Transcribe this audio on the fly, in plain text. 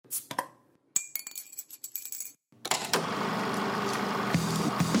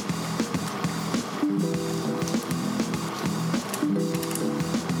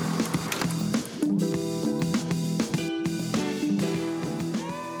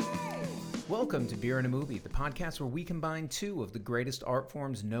Welcome to Beer and a Movie, the podcast where we combine two of the greatest art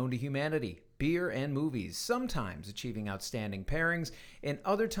forms known to humanity, beer and movies, sometimes achieving outstanding pairings, and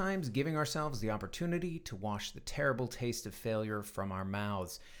other times giving ourselves the opportunity to wash the terrible taste of failure from our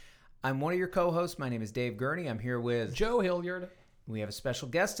mouths. I'm one of your co-hosts. My name is Dave Gurney. I'm here with Joe Hilliard. We have a special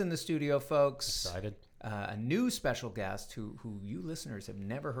guest in the studio, folks. Excited. A new special guest who you listeners have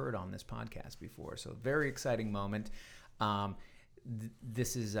never heard on this podcast before. So very exciting moment.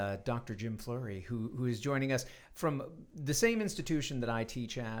 This is Dr. Jim Fleury, who is joining us from the same institution that I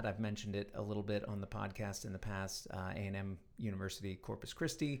teach at. I've mentioned it a little bit on the podcast in the past, A&M University Corpus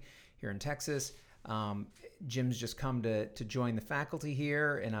Christi here in Texas. Jim's just come to join the faculty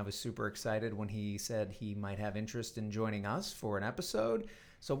here, and I was super excited when he said he might have interest in joining us for an episode.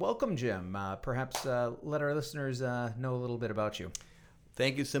 So welcome, Jim. Perhaps let our listeners know a little bit about you.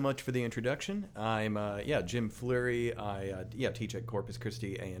 Thank you so much for the introduction. I'm Jim Fleury. I teach at Corpus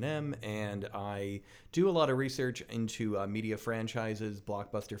Christi A&M, and I do a lot of research into media franchises,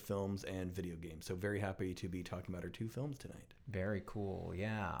 blockbuster films, and video games. So very happy to be talking about our two films tonight. Very cool.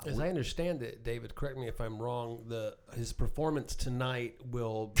 Yeah. As I understand it, David, correct me if I'm wrong, his performance tonight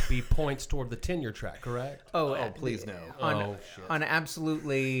will be points toward the tenure track, correct? Oh, please no. On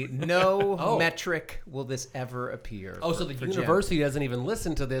absolutely no metric will this ever appear. So the university doesn't even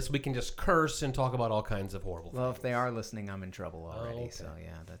listen to this. We can just curse and talk about all kinds of horrible things. Well, if they are listening, I'm in trouble already. Okay. So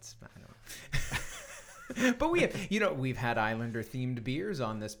yeah, that's I don't. But we've had Islander themed beers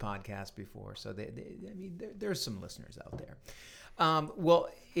on this podcast before, so there's some listeners out there.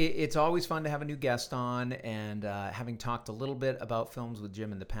 It's always fun to have a new guest on, and having talked a little bit about films with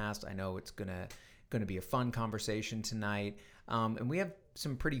Jim in the past, I know it's gonna be a fun conversation tonight. And we have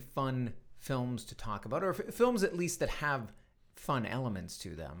some pretty fun films to talk about, or films at least that have fun elements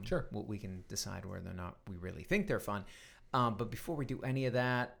to them. Sure. We can decide whether or not we really think they're fun. But before we do any of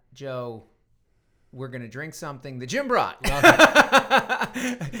that, Joe, we're going to drink something that Jim brought.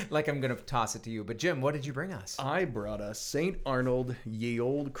 Like I'm going to toss it to you. But Jim, what did you bring us? I brought us St. Arnold Ye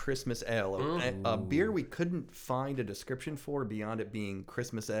Old Christmas Ale, a beer we couldn't find a description for beyond it being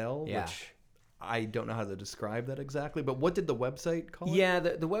Christmas Ale, which I don't know how to describe that exactly. But what did the website call it? Yeah,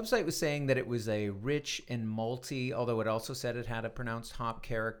 the website was saying that it was a rich and malty, although it also said it had a pronounced hop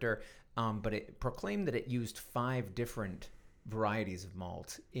character. But it proclaimed that it used 5 different varieties of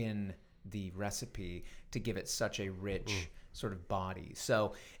malt in the recipe to give it such a rich sort of body.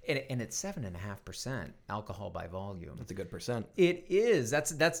 So, and it's 7.5% alcohol by volume. That's a good percent. It is.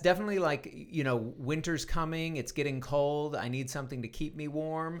 That's definitely like, winter's coming. It's getting cold. I need something to keep me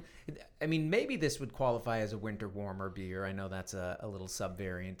warm. I mean, maybe this would qualify as a winter warmer beer. I know that's a little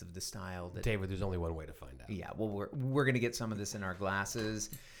subvariant of the style. David, there's only one way to find out. Yeah, well, we're going to get some of this in our glasses.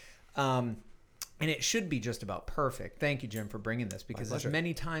 And it should be just about perfect. Thank you, Jim, for bringing this, because as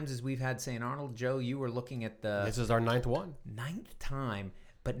many times as we've had St. Arnold, Joe, you were looking at the... This is our 9th one. 9th time,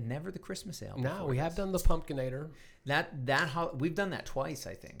 but never the Christmas ale. No, we have done the Pumpkinator. We've done that twice,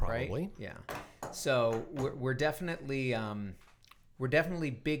 I think, Probably. Right? Yeah. So we're definitely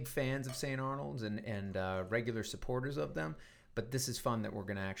big fans of St. Arnold's and regular supporters of them, but this is fun that we're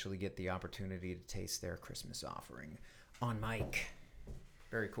going to actually get the opportunity to taste their Christmas offering on mic.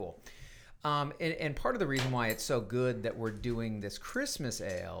 Very cool. And part of the reason why it's so good that we're doing this Christmas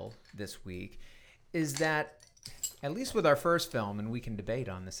ale this week is that, at least with our first film, and we can debate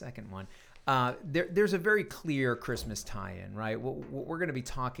on the second one, there's a very clear Christmas tie-in, right? What we're going to be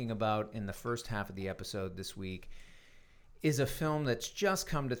talking about in the first half of the episode this week is a film that's just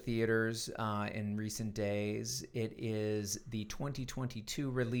come to theaters in recent days. It is the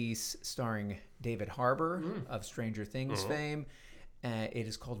 2022 release starring David Harbour of Stranger Things fame. It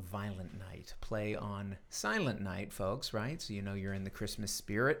is called Violent Night, play on Silent Night, folks, right? So you're in the Christmas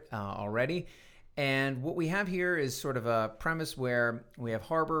spirit already. And what we have here is sort of a premise where we have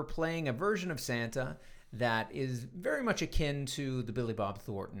Harbour playing a version of Santa that is very much akin to the Billy Bob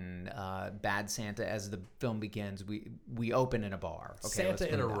Thornton Bad Santa. As the film begins, we open in a bar. Okay,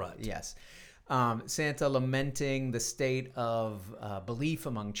 Santa in a rut. Yes. Santa lamenting the state of belief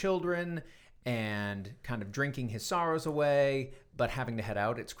among children and kind of drinking his sorrows away, but having to head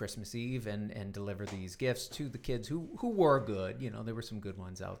out. It's Christmas Eve and deliver these gifts to the kids who were good. There were some good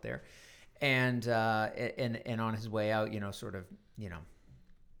ones out there. And on his way out,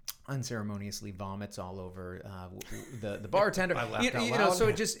 unceremoniously vomits all over the bartender. I laughed out loud. So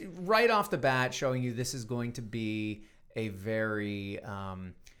it just right off the bat showing you this is going to be a very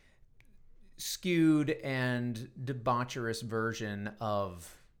skewed and debaucherous version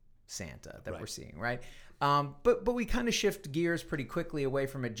of Santa that we're seeing, right? But we kind of shift gears pretty quickly away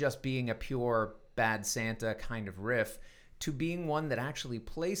from it just being a pure Bad Santa kind of riff to being one that actually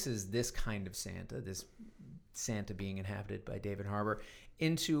places this kind of Santa, this Santa being inhabited by David Harbour,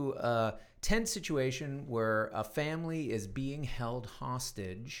 into a tense situation where a family is being held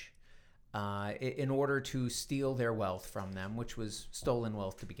hostage in order to steal their wealth from them, which was stolen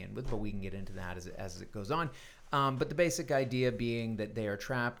wealth to begin with, but we can get into that as it goes on. But the basic idea being that they are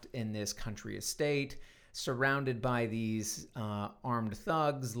trapped in this country estate, surrounded by these armed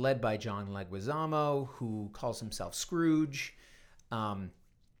thugs led by John Leguizamo, who calls himself Scrooge.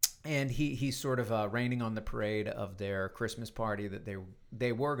 And he's sort of raining on the parade of their Christmas party that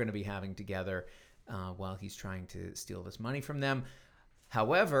they were going to be having together while he's trying to steal this money from them.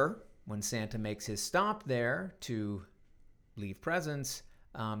 However, when Santa makes his stop there to leave presents,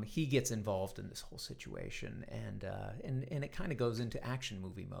 he gets involved in this whole situation, and it kind of goes into action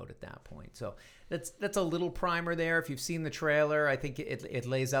movie mode at that point. So that's a little primer there. If you've seen the trailer, I think it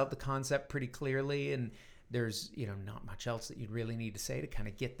lays out the concept pretty clearly, and there's not much else that you'd really need to say to kind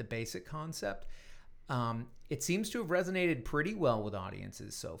of get the basic concept. It seems to have resonated pretty well with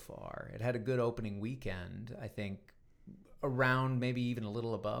audiences so far. It had a good opening weekend, I think, around maybe even a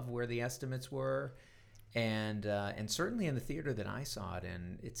little above where the estimates were. And certainly in the theater that I saw it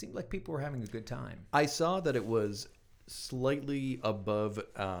in, it seemed like people were having a good time. I saw that it was slightly above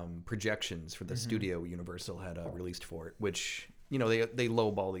projections for the studio Universal had released for it, which, they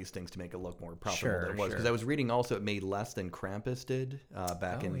lowball these things to make it look more profitable than it was. Because I was reading also it made less than Krampus did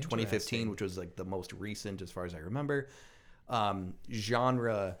back in 2015, which was like the most recent as far as I remember.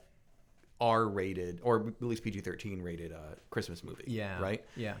 Genre R-rated, or at least PG-13 rated Christmas movie. Yeah. Right?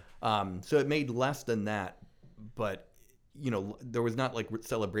 Yeah. So it made less than that, but, there was not like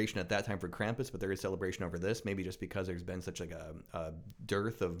celebration at that time for Krampus, but there is celebration over this, maybe just because there's been such like a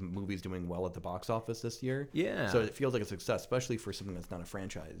dearth of movies doing well at the box office this year. Yeah. So it feels like a success, especially for something that's not a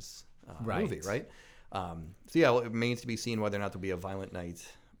franchise Right. movie, right? So yeah, it remains to be seen whether or not there'll be a Violent Night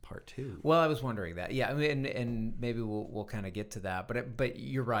Part 2. Well, I was wondering that. Yeah, I mean, and maybe we'll kind of get to that. But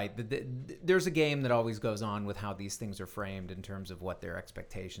you're right. There's a game that always goes on with how these things are framed in terms of what their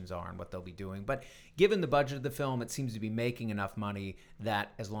expectations are and what they'll be doing. But given the budget of the film, it seems to be making enough money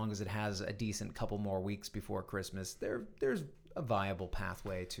that as long as it has a decent couple more weeks before Christmas, there's a viable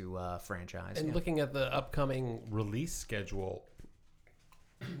pathway to franchise. And looking at the upcoming release schedule,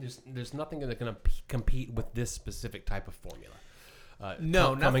 there's nothing that's going to compete with this specific type of formula.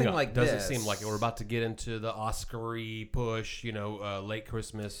 No, nothing up. like Doesn't this. seem like it. We're about to get into the Oscar-y push, late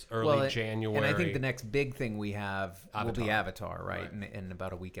Christmas, early January. And I think the next big thing we have will be Avatar. Avatar, right? In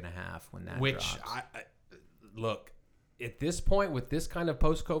about a week and a half when that Which, drops. look, at this point, with this kind of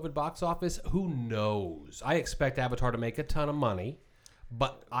post-COVID box office, who knows? I expect Avatar to make a ton of money,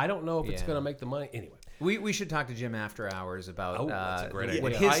 but I don't know if it's going to make the money. Anyway. We should talk to Jim after hours about that's a great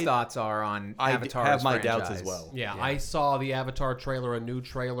what idea. his thoughts are on Avatar. I have my franchise. doubts as well. Yeah, I saw the Avatar trailer, a new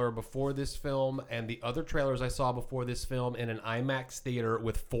trailer before this film, and the other trailers I saw before this film in an IMAX theater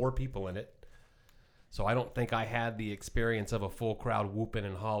with 4 people in it. So I don't think I had the experience of a full crowd whooping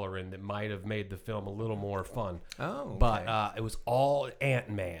and hollering that might have made the film a little more fun. Oh, okay. But it was all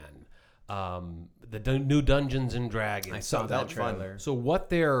Ant-Man. The new Dungeons and Dragons. I saw that trailer. So what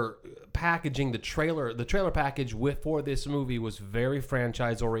they're packaging, the trailer package for this movie was very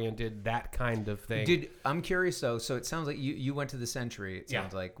franchise oriented, that kind of thing. I'm curious though. So it sounds like you went to the Century. It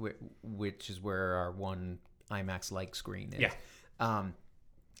sounds like, which is where our one IMAX like screen is. Yeah.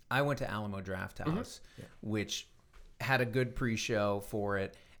 I went to Alamo Drafthouse, which had a good pre-show for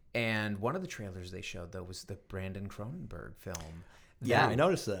it, and one of the trailers they showed though was the Brandon Cronenberg film. Yeah, I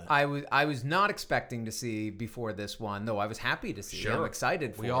noticed that. I was not expecting to see before this one, though I was happy to see it. I'm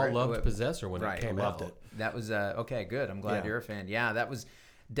excited for it. We all loved Possessor when it came out. Loved it. That was okay, good. I'm glad you're a fan. Yeah, that was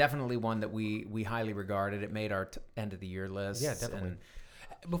definitely one that we highly regarded. It made our end of the year list. Yeah, definitely.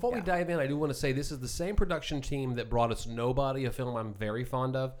 Before we dive in, I do want to say this is the same production team that brought us Nobody, a film I'm very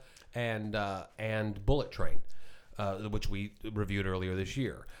fond of, and Bullet Train. Which we reviewed earlier this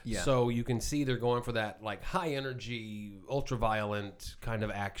year. Yeah. So you can see they're going for that like high energy, ultra violent kind of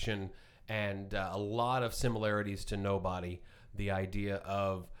action, and a lot of similarities to Nobody. The idea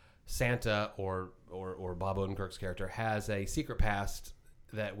of Santa or Bob Odenkirk's character has a secret past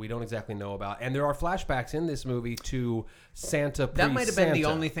that we don't exactly know about, and there are flashbacks in this movie to Santa. That might have been the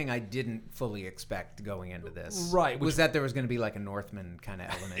only thing I didn't fully expect going into this. Right, was that there was going to be like a Northman kind of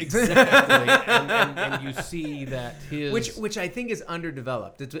element. Exactly, and you see that his which I think is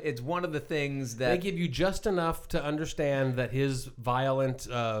underdeveloped. It's one of the things that they give you just enough to understand that his violent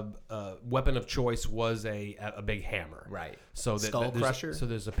weapon of choice was a big hammer. Right. So Skull Crusher. So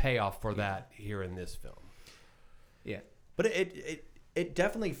there's a payoff for that here in this film. Yeah. But it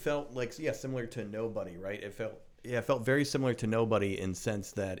definitely felt like, similar to Nobody, right? It felt Yeah, it felt very similar to Nobody in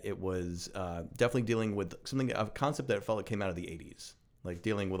sense that it was definitely dealing with a concept that felt like came out of the 80s. Like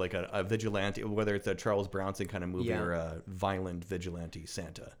dealing with like a vigilante, whether it's a Charles Bronson kind of movie or a violent vigilante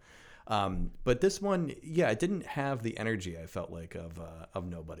Santa. But this one, it didn't have the energy I felt like of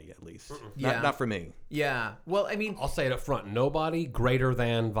Nobody, at least. Not for me. Yeah. Well, I mean, I'll say it up front. Nobody greater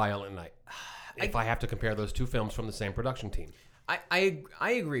than Violent Night. If I have to compare those two films from the same production team. I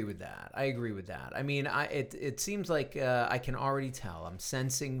agree with that. I mean, it seems like I can already tell. I'm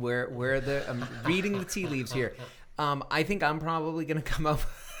sensing where I'm reading the tea leaves here. I think I'm probably going to come up.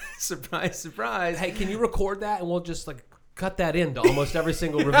 Surprise. Hey, can you record that and we'll just like cut that into almost every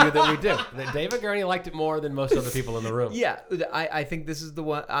single review that we do? That David Gurney liked it more than most other people in the room. Yeah, I think this is the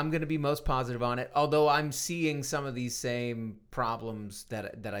one I'm going to be most positive on it. Although I'm seeing some of these same problems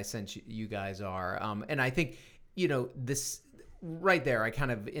that I sense you guys are, and I think this. Right there, I kind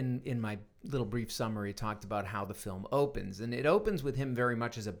of, in my little brief summary, talked about how the film opens. And it opens with him very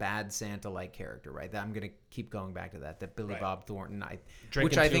much as a bad Santa-like character, right? I'm going to keep going back to that Billy Bob Thornton,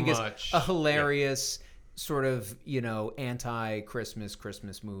 which I think is a hilarious sort of,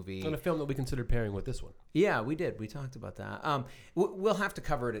 anti-Christmas movie. And a film that we considered pairing with this one. Yeah, we did. We talked about that. We'll have to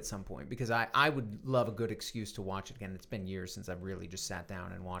cover it at some point because I would love a good excuse to watch it again. It's been years since I've really just sat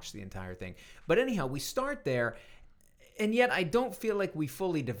down and watched the entire thing. But anyhow, we start there. And yet I don't feel like we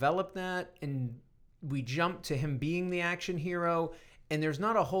fully developed that, and we jump to him being the action hero, and there's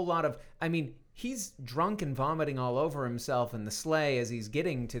not a whole lot of, I mean, he's drunk and vomiting all over himself in the sleigh as he's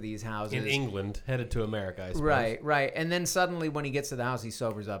getting to these houses. In England, headed to America, I suppose. Right. And then suddenly when he gets to the house, he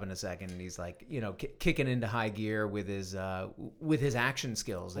sobers up in a second, and he's like, kicking into high gear with his action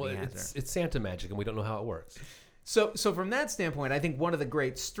skills that he has there. It's Santa magic, and we don't know how it works. So from that standpoint, I think one of the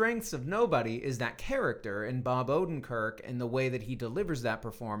great strengths of Nobody is that character and Bob Odenkirk and the way that he delivers that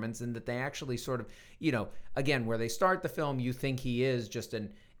performance, and that they actually sort of, again, where they start the film, you think he is just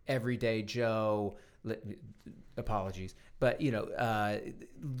an everyday Joe, apologies, but,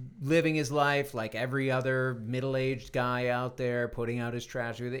 living his life like every other middle-aged guy out there, putting out his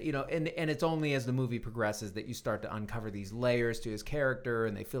trash, and it's only as the movie progresses that you start to uncover these layers to his character,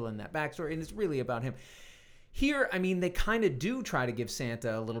 and they fill in that backstory, and it's really about him. Here, I mean, they kind of do try to give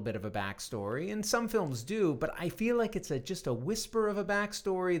Santa a little bit of a backstory, and some films do, but I feel like it's just a whisper of a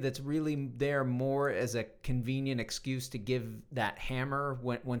backstory that's really there more as a convenient excuse to give that hammer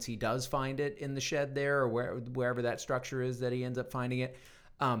once he does find it in the shed there, or wherever that structure is that he ends up finding it.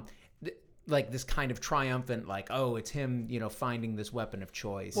 Like this kind of triumphant, like, oh, it's him, finding this weapon of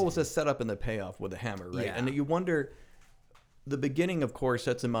choice. Well, it's a setup and the payoff with the hammer, right? Yeah. And you wonder... The beginning, of course,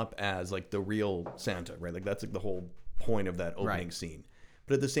 sets him up as like the real Santa, right? Like that's like the whole point of that opening scene.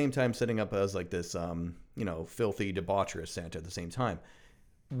 But at the same time, setting up as like this, filthy, debaucherous Santa at the same time.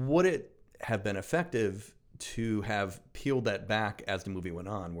 Would it have been effective to have peeled that back as the movie went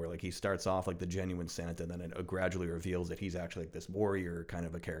on, where like he starts off like the genuine Santa, and then it gradually reveals that he's actually like this warrior kind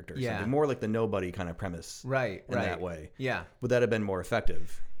of a character? Yeah. Something more like the Nobody kind of premise, right, in that way. Yeah. Would that have been more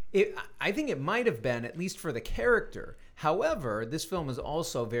effective? I think it might have been, at least for the character. However, this film is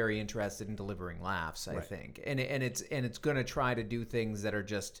also very interested in delivering laughs, I think, and it's going to try to do things that are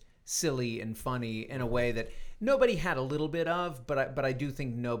just silly and funny in a way that Nobody had a little bit of, but I do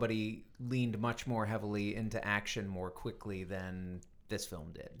think Nobody leaned much more heavily into action more quickly than this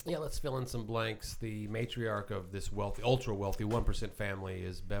film did. Yeah, let's fill in some blanks. The matriarch of this wealthy, ultra wealthy 1% family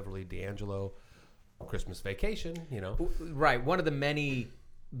is Beverly D'Angelo. Christmas Vacation, Right, one of the many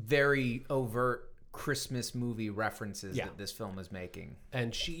very overt Christmas movie references that this film is making.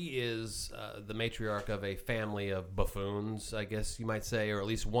 And she is the matriarch of a family of buffoons, I guess you might say, or at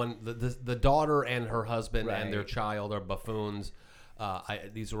least one. The daughter and her husband and their child are buffoons.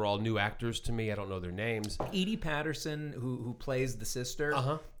 These are all new actors to me. I don't know their names. Edie Patterson, who plays the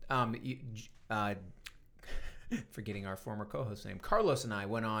sister. Forgetting our former co-host's name. Carlos and I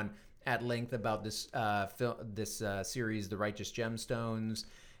went on at length about this series, The Righteous Gemstones,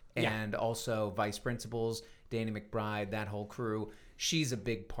 and also Vice Principals, Danny McBride, that whole crew. She's a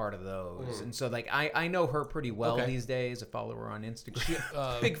big part of those. And so like I know her pretty well these days. I follow her on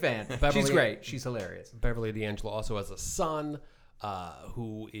Instagram. Big fan. She's great. She's hilarious. Beverly D'Angelo also has a son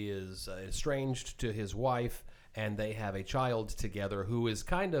who is estranged to his wife, and they have a child together who is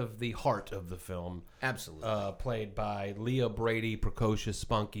kind of the heart of the film. Absolutely. Played by Leah Brady, precocious,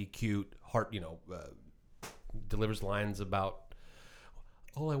 spunky, cute, delivers lines about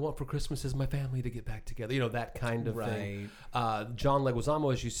all I want for Christmas is my family to get back together. That kind of thing. Right. John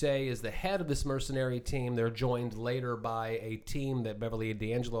Leguizamo, as you say, is the head of this mercenary team. They're joined later by a team that Beverly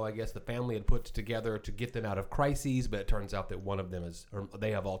D'Angelo, I guess, the family had put together to get them out of crises. But it turns out that one of them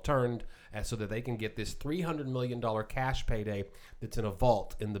they have all turned so that they can get this $300 million cash payday that's in a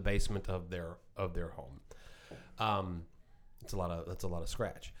vault in the basement of their home. That's a lot of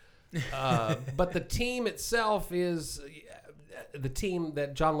scratch. But the team itself is the team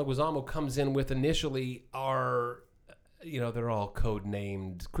that John Leguizamo comes in with initially are, they're all code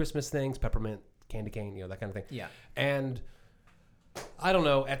named Christmas things, peppermint, candy cane, that kind of thing. Yeah. And I don't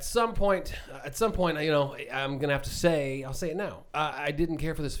know. At some point, I'm gonna have to say, I'll say it now. I didn't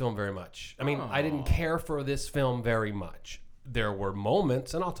care for this film very much. I mean, I didn't care for this film very much. There were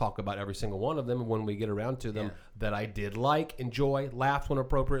moments, and I'll talk about every single one of them when we get around to them, that I did like, enjoy, laughed when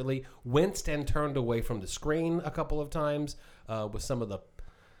appropriately, winced and turned away from the screen a couple of times with some of the,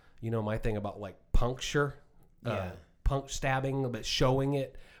 my thing about like puncture, punk stabbing, but showing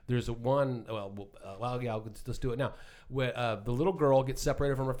it. There's one, let's do it now. Where the little girl gets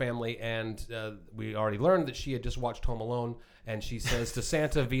separated from her family, and we already learned that she had just watched Home Alone, and she says to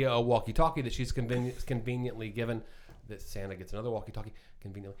Santa via a walkie-talkie that she's conveniently given. That Santa gets another walkie-talkie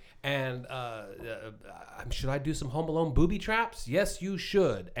conveniently. And should I do some Home Alone booby traps? Yes, you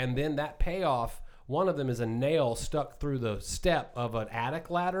should. And then that payoff, one of them is a nail stuck through the step of an attic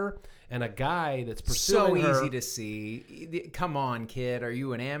ladder, and a guy that's pursuing her. So easy to see. Come on, kid. Are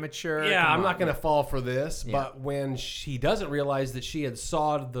you an amateur? Yeah, Come I'm on. not going to fall for this. Yeah. But when she doesn't realize that she had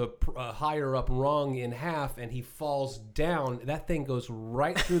sawed the higher up rung in half, and he falls down, that thing goes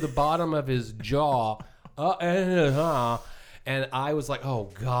right through the bottom of his jaw. And I was like,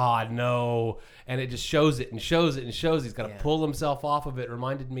 oh God, no. And it just shows it and shows it and shows he's got to pull himself off of it. It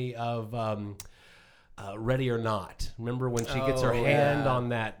reminded me of Ready or Not. Remember when she gets her hand on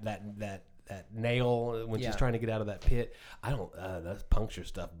that nail when she's trying to get out of that pit? That puncture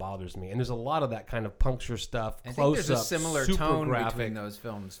stuff bothers me. And there's a lot of that kind of puncture stuff. I think there's a similar tone between those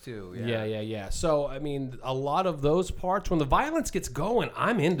films too. Yeah. So, I mean, a lot of those parts, when the violence gets going,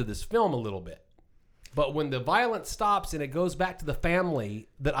 I'm into this film a little bit. But when the violence stops and it goes back to the family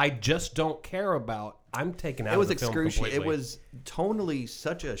that I just don't care about, I'm taken out of the film completely. It was tonally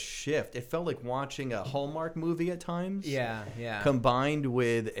such a shift. It felt like watching a Hallmark movie at times. Yeah. Combined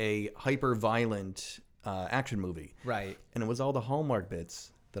with a hyper-violent action movie. Right. And it was all the Hallmark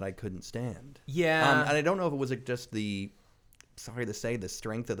bits that I couldn't stand. Yeah. And I don't know if it was just sorry to say, the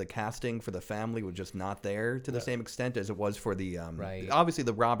strength of the casting for the family was just not there to the same extent as it was for the... right. Obviously,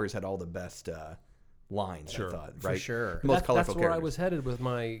 the robbers had all the best... lines, sure. I thought, right? For sure. Most colorful that's where characters. I was headed with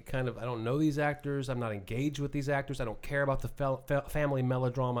my kind of, I don't know these actors. I'm not engaged with these actors. I don't care about the family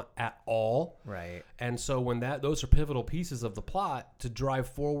melodrama at all. Right. And so when those are pivotal pieces of the plot to drive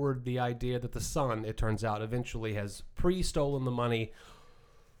forward the idea that the son, it turns out, eventually has pre-stolen the money,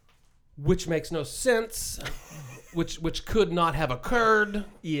 which makes no sense, which could not have occurred.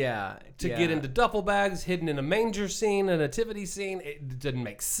 Yeah. To get into duffel bags, hidden in a manger scene, a nativity scene, it didn't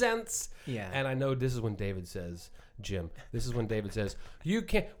make sense. Yeah. And I know this is when David says, Jim, you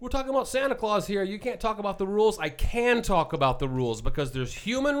can't, we're talking about Santa Claus here. You can't talk about the rules. I can talk about the rules because there's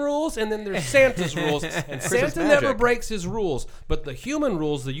human rules and then there's Santa's rules. And Santa never breaks his rules. But the human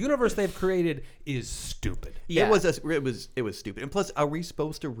rules, the universe they've created is stupid. Yeah. It was stupid. And plus, are we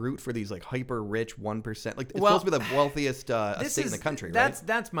supposed to root for these like hyper rich 1%? Like it's supposed to be the wealthiest state in the country, right?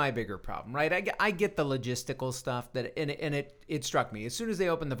 That's my bigger problem, right? I get the logistical stuff and it struck me as soon as they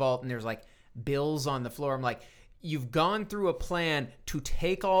opened the vault and there's like bills on the floor. I'm like, you've gone through a plan to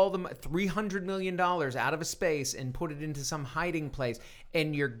take all the $300 million out of a space and put it into some hiding place,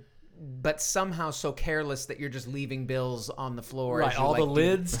 but somehow so careless that you're just leaving bills on the floor. Right, all the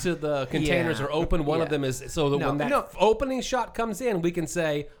lids to the containers are open. One of them is so that when that opening shot comes in, we can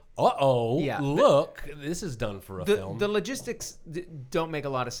say, look, this is done for a film. The logistics don't make a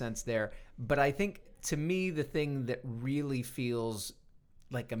lot of sense there, but I think to me the thing that really feels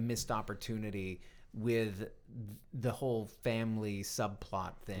like a missed opportunity with the whole family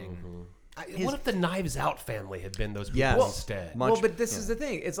subplot thing. Mm-hmm. What if the Knives Out family had been those people instead? But this is the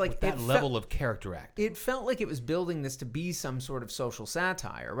thing. It's like that level of character acting. It felt like it was building this to be some sort of social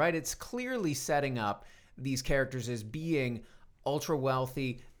satire, right? It's clearly setting up these characters as being ultra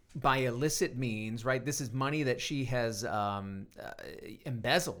wealthy by illicit means, right? This is money that she has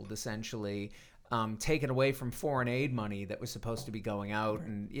embezzled, essentially, taken away from foreign aid money that was supposed to be going out,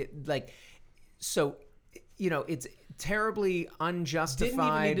 and it's terribly unjustified.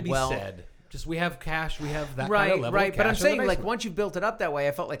 Didn't even need to be said. Just we have cash, we have that right, kind of level right. of But I'm cash in the saying, like, basement. once you built it up that way,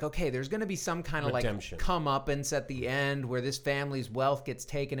 I felt like, okay, there's going to be some kind of Redemption. like comeuppance at the end where this family's wealth gets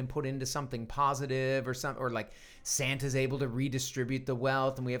taken and put into something positive or something, or like Santa's able to redistribute the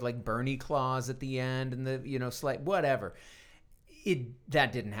wealth, and we have like Bernie Claus at the end, and the slight whatever.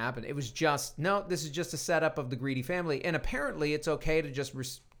 That didn't happen. It was just, no, this is just a setup of the greedy family, and apparently it's okay to just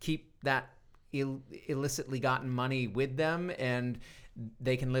keep that illicitly gotten money with them, and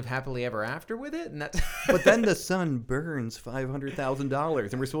they can live happily ever after with it. And that's But then the son burns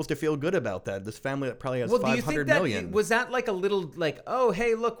 $500,000, and we're supposed to feel good about that. This family that probably has well, do you 500 think that million. was that like a little like, oh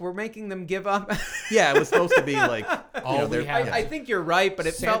hey, look, we're making them give up? Yeah, it was supposed to be like. All we have- I think you're right, but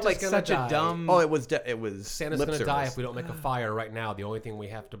it felt Santa's like gonna such die. a dumb. Oh, it was Santa's lip going to die service. if we don't make a fire right now. The only thing we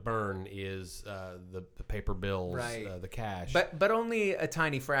have to burn is the paper bills, Right. the cash. but only a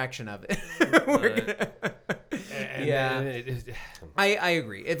tiny fraction of it. And yeah. then I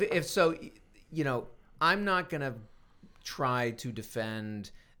agree. If so, I'm not gonna try to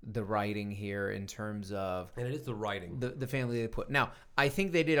defend the writing here in terms of and it is the writing. the family they put. Now, I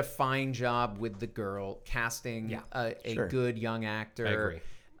think they did a fine job with the girl casting a Sure. good young actor. I agree.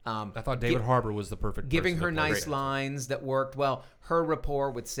 I thought David Harbour was the perfect giving person her to play nice Santa. lines that worked well. Her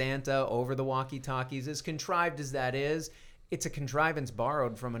rapport with Santa over the walkie-talkies, as contrived as that is, it's a contrivance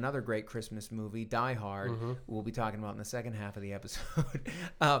borrowed from another great Christmas movie, Die Hard. We'll be talking about in the second half of the episode.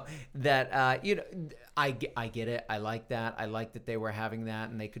 I get it. I like that. I like that they were having that,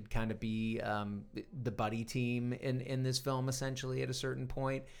 and they could kind of be the buddy team in this film essentially at a certain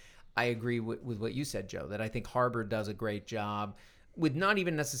point. I agree with what you said, Joe, that I think Harbour does a great job with not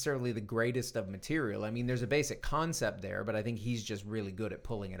even necessarily the greatest of material. I mean, there's a basic concept there, but I think he's just really good at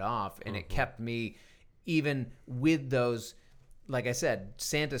pulling it off, and it kept me, even with those, like I said,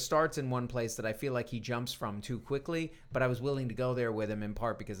 Santa starts in one place that I feel like he jumps from too quickly, but I was willing to go there with him in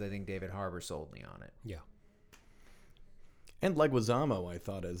part because I think David Harbour sold me on it. Yeah. And Leguizamo, I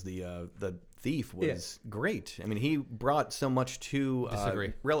thought, as the thief was great. I mean, he brought so much to.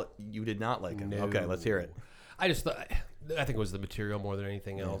 Disagree. You did not like him. No. Okay, let's hear it. I think it was the material more than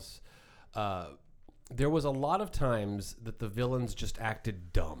anything else. There was a lot of times that the villains just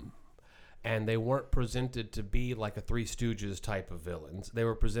acted dumb. And they weren't presented to be like a Three Stooges type of villains. They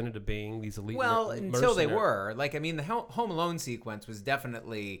were presented to being these elite Until they mercenary- were. Like, I mean, the Home Alone sequence was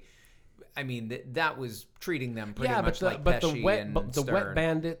definitely, I mean, that was treating them pretty much like Pesci and the Stern. wet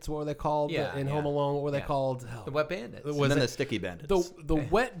bandits, what were they called in Home Alone? What were they called? The Wet Bandits. And then the sticky bandits. The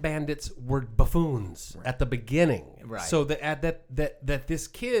wet bandits were buffoons at the beginning, Right. So that this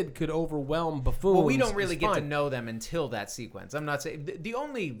kid could overwhelm buffoons. Well, we don't really is get to fine. know them until that sequence. I'm not saying the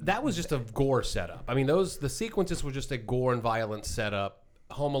only That was just a gore setup. I mean, the sequences were just a gore and violence setup.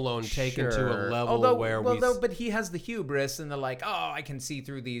 Home Alone taken to a level where but he has the hubris and the like, oh, I can see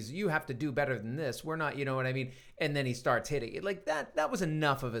through these. You have to do better than this. We're not, you know what I mean? And then he starts hitting it. Like that was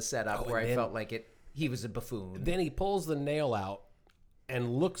enough of a setup where I felt like he was a buffoon. Then he pulls the nail out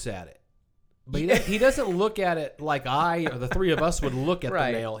and looks at it. But he doesn't look at it like I or the three of us would look at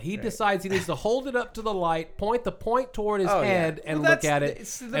Right, the nail. He right. decides he needs to hold it up to the light, point the point toward his head, and Well, look at it.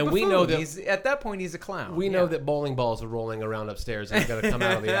 it's the And we know buffoon. that At that point he's a clown. we know that bowling balls are rolling around upstairs and he's going to come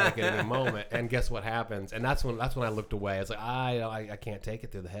out of the attic at any moment. And guess what happens? And that's when I looked away. I was like, I can't take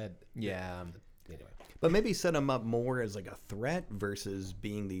it through the head. Yeah. Anyway. But maybe set them up more as like a threat versus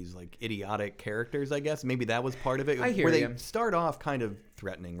being these like idiotic characters, I guess. Maybe that was part of it. I hear where you. they start off kind of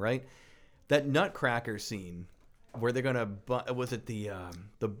threatening, right? That Nutcracker scene where they're gonna was it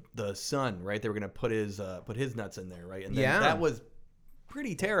the son, right? They were gonna put his nuts in there, right? And then that was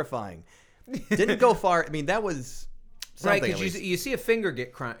pretty terrifying. Didn't go far. I mean, that was Right, something. because you see a finger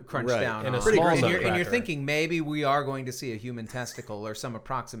get crunched down, And a on small it, and nutcracker. you're thinking maybe we are going to see a human testicle or some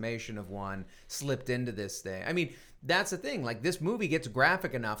approximation of one slipped into this thing. I mean, that's the thing. Like, this movie gets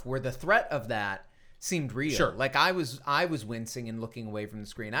graphic enough where the threat of that seemed real. Sure. Like, I was wincing and looking away from the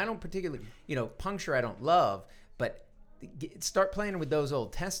screen. I don't particularly, Puncture I don't love, but start playing with those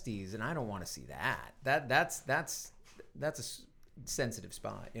old testes, and I don't want to see that. That's a sensitive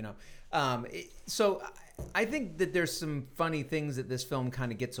spot, So I think that there's some funny things that this film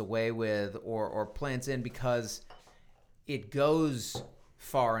kind of gets away with or plants in because it goes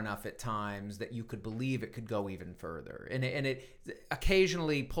far enough at times that you could believe it could go even further, and it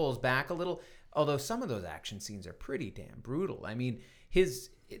occasionally pulls back a little. Although some of those action scenes are pretty damn brutal. I mean,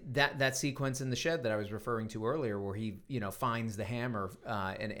 that sequence in the shed that I was referring to earlier, where he finds the hammer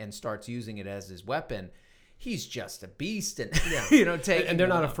and starts using it as his weapon. He's just a beast, and taking. And they're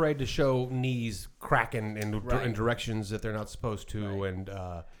not out. afraid to show knees cracking in directions that they're not supposed to, Right. and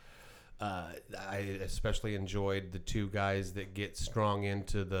I especially enjoyed the two guys that get strung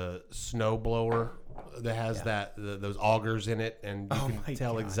into the snow blower that has those augers in it, and you can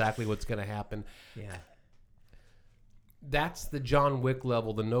tell exactly what's going to happen. Yeah. That's the John Wick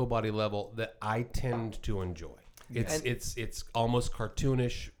level, the nobody level that I tend to enjoy. It's almost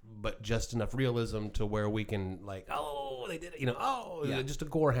cartoonish, but just enough realism to where we can like, oh, they did it, just a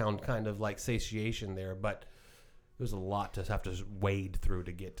gorehound kind of like satiation there, but there's a lot to have to wade through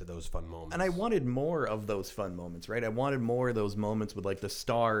to get to those fun moments. And I wanted more of those fun moments, right? I wanted more of those moments with like the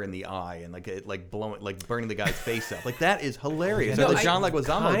star in the eye and like it like blowing, like burning the guy's face up. Like that is hilarious. No, the John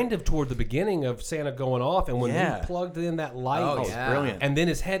Leguizamo kind of toward the beginning of Santa going off, and when he plugged in that light, Oh, was brilliant. and then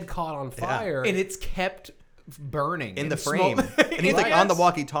his head caught on fire, And it's kept burning in the smoke. frame, and he's like on the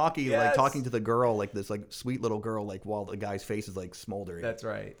walkie-talkie, like Yes. talking to the girl, like this like sweet little girl, like while the guy's face is like smoldering. That's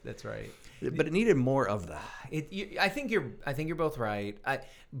right. But it needed more of that. I think you're both right.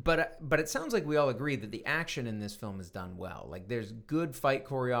 But it sounds like we all agree that the action in this film is done well. Like there's good fight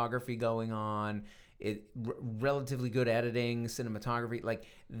choreography going on. Relatively good editing, cinematography. Like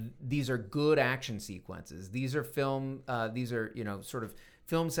these are good action sequences. These are sort of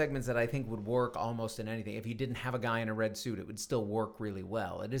film segments that I think would work almost in anything. If you didn't have a guy in a red suit, it would still work really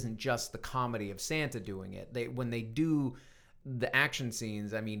well. It isn't just the comedy of Santa doing it. When they do the action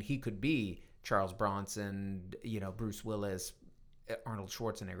scenes, I mean, he could be Charles Bronson, Bruce Willis, Arnold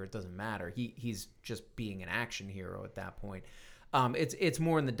Schwarzenegger. It doesn't matter. He's just being an action hero at that point. It's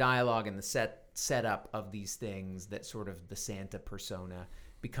more in the dialogue and the setup of these things that sort of the Santa persona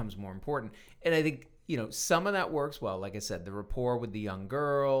becomes more important. And I think some of that works well. Like I said, the rapport with the young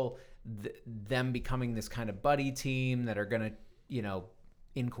girl, them becoming this kind of buddy team that are going to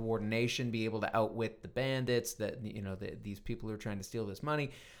in coordination be able to outwit the bandits that these people who are trying to steal this money.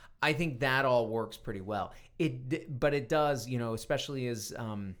 I think that all works pretty well. But it does, especially as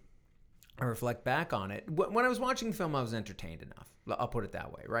I reflect back on it. When I was watching the film, I was entertained enough. I'll put it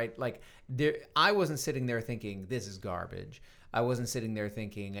that way, right? Like I wasn't sitting there thinking this is garbage. I wasn't sitting there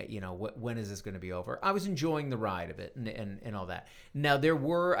thinking, when is this going to be over? I was enjoying the ride of it and all that. Now there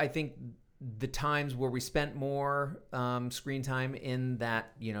were, I think, the times where we spent more screen time in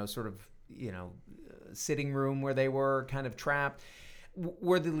that, sitting room where they were kind of trapped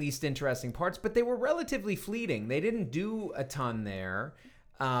were the least interesting parts, but they were relatively fleeting. They didn't do a ton there.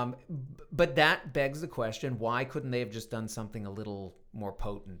 But that begs the question, why couldn't they have just done something a little more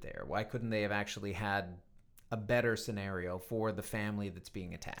potent there? Why couldn't they have actually had a better scenario for the family that's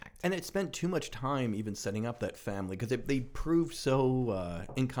being attacked? And it spent too much time even setting up that family because they proved so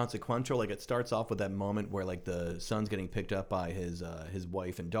inconsequential. Like it starts off with that moment where like the son's getting picked up by his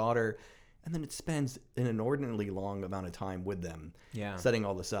wife and daughter, and then it spends an inordinately long amount of time with them, setting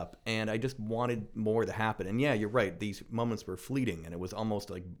all this up. And I just wanted more to happen. And yeah, you're right. These moments were fleeting, and it was almost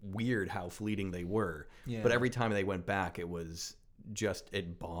like weird how fleeting they were. Yeah. But every time they went back, it was just,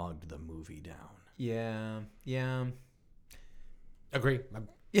 it bogged the movie down. Yeah. Agree.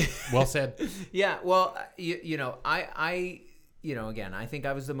 Well said. Yeah. Well, I again, I think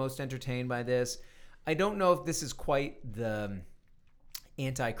I was the most entertained by this. I don't know if this is quite the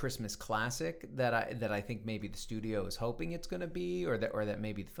anti-Christmas classic that I think maybe the studio is hoping it's going to be, or that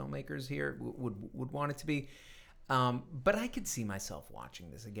maybe the filmmakers here would want it to be. But I could see myself watching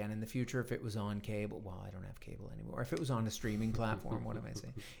this again in the future if it was on cable. Well, I don't have cable anymore. If it was on a streaming platform, what am I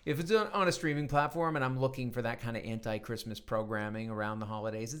saying? If it's on a streaming platform and I'm looking for that kind of anti-Christmas programming around the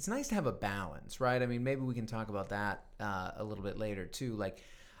holidays, it's nice to have a balance, right? I mean, maybe we can talk about that a little bit later too. Like,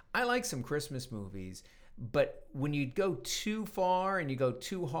 I like some Christmas movies, but when you go too far and you go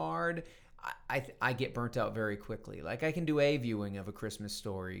too hard, I get burnt out very quickly. Like, I can do a viewing of A Christmas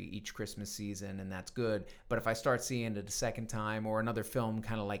Story each Christmas season, and that's good. But if I start seeing it a second time or another film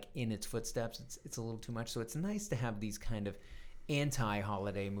kind of like in its footsteps, it's a little too much. So it's nice to have these kind of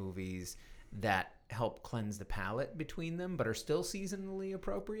anti-holiday movies that help cleanse the palate between them, but are still seasonally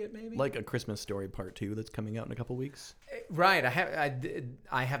appropriate, maybe? Like A Christmas Story Part 2 that's coming out in a couple weeks. Right.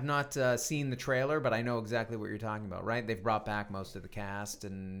 I have not seen the trailer, but I know exactly what you're talking about, right? They've brought back most of the cast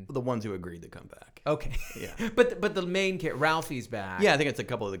and the ones who agreed to come back. Okay. Yeah. But the main kid, Ralphie's back. Yeah, I think it's a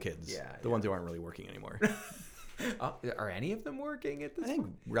couple of the kids. Yeah. The ones who aren't really working anymore. Are any of them working at this point? I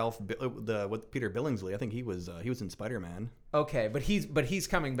think Ralph, with Peter Billingsley, I think he was in Spider-Man. Okay, but he's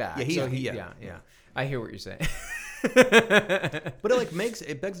coming back. Yeah, yeah. I hear what you're saying. But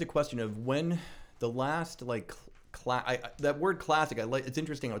it begs the question of when the last that word classic. It's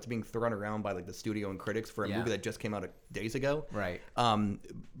interesting how it's being thrown around by like the studio and critics for a movie that just came out days ago. Right.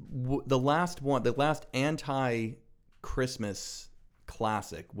 The last anti-Christmas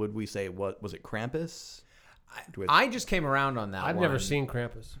classic. Would we say was it Krampus? I just came around on that. I've one. never seen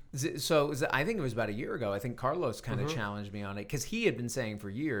Krampus. So I think it was about a year ago. I think Carlos kind of challenged me on it because he had been saying for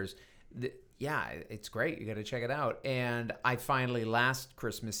years that, yeah, it's great. You got to check it out. And I finally, last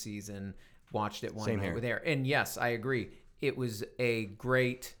Christmas season, watched it one Same night here. with Air. And yes, I agree. It was a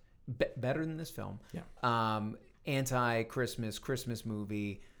great, better than this film. Yeah. Anti-Christmas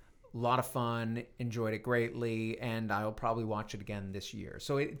movie. A lot of fun. Enjoyed it greatly. And I'll probably watch it again this year.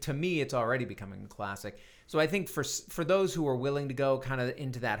 So to me, it's already becoming a classic. So I think for those who are willing to go kind of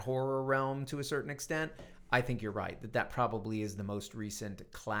into that horror realm to a certain extent, I think you're right. That probably is the most recent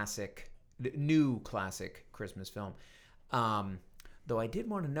new classic Christmas film. Though I did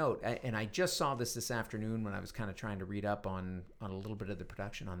want to note, and I just saw this afternoon when I was kind of trying to read up on a little bit of the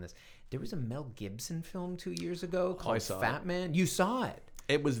production on this. There was a Mel Gibson film 2 years ago called Fat Man. You saw it.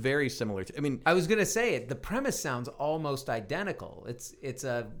 It was very similar to. I mean, I was gonna say it. The premise sounds almost identical. It's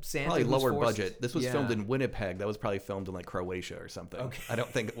a Santa probably who's lower forced- budget. This was Yeah. filmed in Winnipeg. That was probably filmed in like Croatia or something. Okay. I don't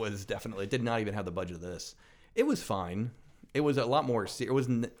think it was definitely. It did not even have the budget of this. It was fine. It was a lot more. It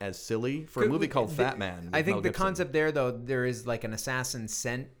wasn't as silly for a movie called Fat Man. I with think Mel the Gibson. concept there, though, there is like an assassin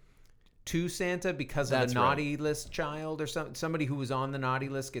sent to Santa because of That's a naughty list child or somebody who was on the naughty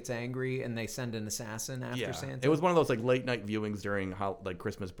list gets angry and they send an assassin after Santa. It was one of those like late night viewings during like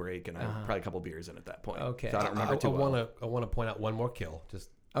Christmas break, and I had probably a couple beers in at that point. Okay. So I don't remember too well. I want to point out one more kill. Just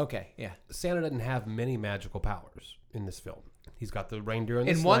Okay, yeah. Santa doesn't have many magical powers in this film. He's got the reindeer in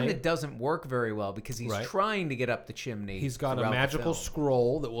the And sleigh. one that doesn't work very well because he's Right. trying to get up the chimney. He's got a throughout the magical film.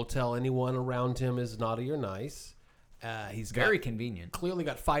 scroll that will tell anyone around him is naughty or nice. He's Very got, convenient. clearly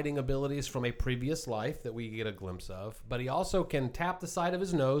got fighting abilities from a previous life that we get a glimpse of. But he also can tap the side of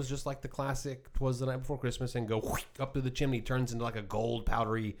his nose, just like the classic "'Twas the Night Before Christmas," and go up through the chimney. Turns into like a gold,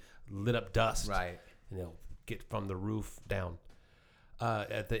 powdery, lit up dust. Right. And he'll get from the roof down.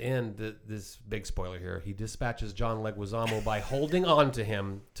 At the end, this big spoiler here, he dispatches John Leguizamo by holding on to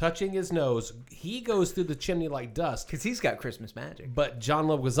him, touching his nose. He goes through the chimney like dust. Because he's got Christmas magic. But John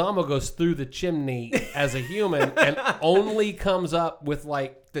Leguizamo goes through the chimney as a human and only comes up with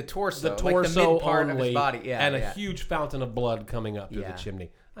like The torso. the torso like the mid part only, of his body. Yeah, and yeah. a huge fountain of blood coming up through Yeah. the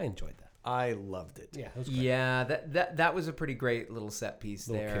chimney. I enjoyed that. I loved it. Yeah, it was great. Yeah, that was a pretty great little set piece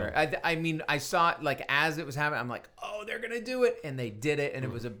Little there. I mean, I saw it like as it was happening. I'm like, oh, they're gonna do it, and they did it, and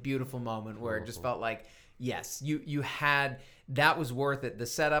it was a beautiful moment where it just felt like, yes, you had that was worth it. The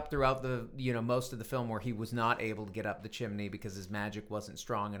setup throughout the most of the film where he was not able to get up the chimney because his magic wasn't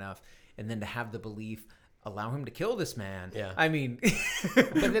strong enough, and then to have the belief. Allow him to kill this man. Yeah. I mean,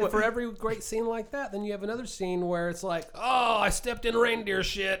 But then for every great scene like that, then you have another scene where it's like, oh, I stepped in reindeer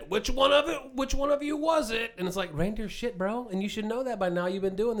shit. Which one of you was it? And it's like, reindeer shit, bro. And you should know that by now. You've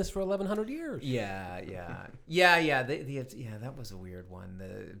been doing this for 1,100 years. yeah. That was a weird one.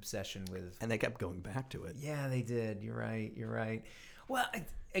 The obsession with. And they kept going back to it. Yeah, they did. You're right. Well,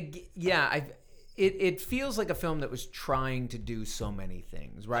 It feels like a film that was trying to do so many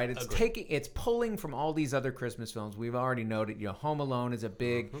things, right? It's pulling from all these other Christmas films. We've already noted, Home Alone is a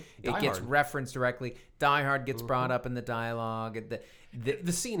big. It Die gets Hard. referenced directly. Die Hard gets brought up in the dialogue.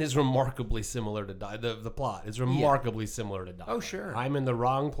 The scene is remarkably similar to the plot is remarkably similar to Die Oh, Hard. sure. I'm in the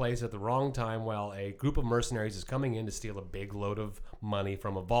wrong place at the wrong time while a group of mercenaries is coming in to steal a big load of money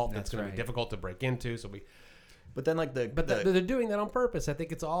from a vault that's going to be right. difficult to break into. But then like They're doing that on purpose. I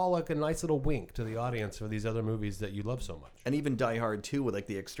think it's all like a nice little wink to the audience for these other movies that you love so much. and even Die Hard 2 with like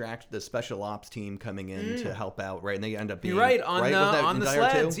the special ops team coming in to help out, right? And they end up being You're right on Was that on in the Die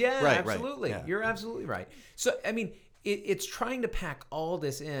Hard 2? sleds. Yeah, right, absolutely. Right, yeah. You're absolutely right. So I mean, it's trying to pack all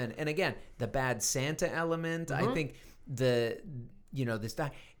this in, and again, the bad Santa element. I think this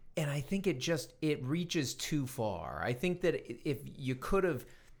die, and I think it reaches too far. I think that if you could have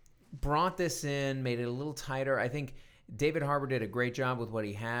brought this in, made it a little tighter, I think. David Harbour did a great job with what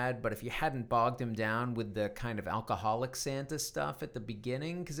he had, but if you hadn't bogged him down with the kind of alcoholic Santa stuff at the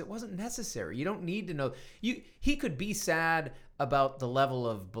beginning, because it wasn't necessary. You don't need to know. He could be sad about the level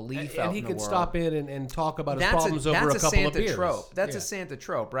of belief out And he in the could world. stop in and talk about his problems over a couple Santa of beers. trope. That's Yeah. a Santa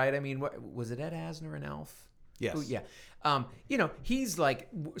trope, right? I mean, was it Ed Asner and Elf? Yes. Ooh, yeah. He's like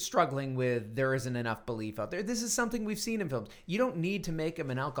struggling with there isn't enough belief out there. This is something we've seen in films. You don't need to make him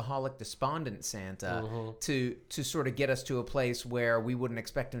an alcoholic, despondent Santa to sort of get us to a place where we wouldn't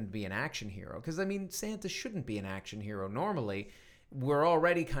expect him to be an action hero. Because I mean, Santa shouldn't be an action hero normally. We're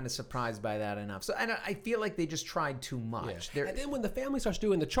already kind of surprised by that enough. So I feel like they just tried too much. And then when the family starts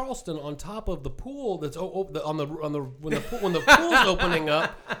doing the Charleston on top of the pool that's when the pool's opening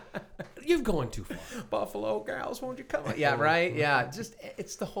up, you're going too far. Buffalo gals, won't you come? Yeah, right. Yeah, just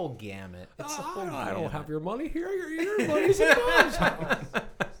it's the whole gamut. It's the whole I gamut. don't have your money here. Your money's in Bob's house.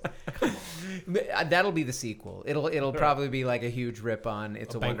 That'll be the sequel. It'll probably be like a huge rip on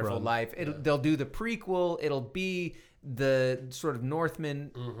It's a bank Wonderful run. Life. They'll do the prequel. It'll be the sort of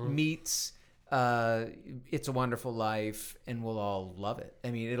Northman meets It's a Wonderful Life, and we'll all love it.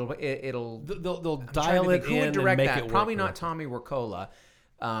 I mean, it'll They'll I'm trying to dial think it who in would direct and make that. it work Probably not correctly. Tommy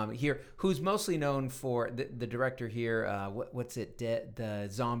Wirkola. Here, who's mostly known for the director here. What's it? The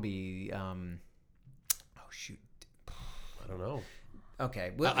zombie. Oh shoot. I don't know.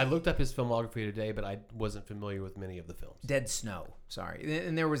 Okay. Well, I looked up his filmography today, but I wasn't familiar with many of the films. Dead Snow. Sorry,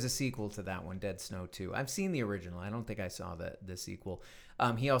 and there was a sequel to that one, Dead Snow 2. I've seen the original. I don't think I saw the sequel.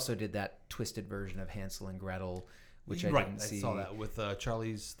 He also did that twisted version of Hansel and Gretel, which I didn't see. I saw that with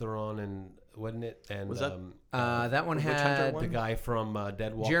Charlize Theron and wasn't it? And Was that- that one Witch Hunter had one? the guy from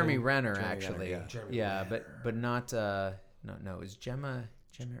Dead Walking? Jeremy Renner, Jeremy actually. Renner, yeah, but not no, it was Gemma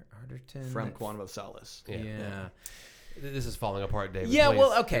Arterton From Quantum of Solace. Yeah. This is falling apart, David. Yeah, Please.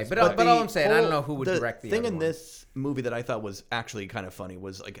 well, okay, but all I'm saying, I don't know who would direct the thing other in one. this movie that I thought was actually kind of funny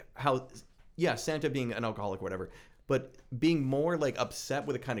was like how, Santa being an alcoholic or whatever, but being more like upset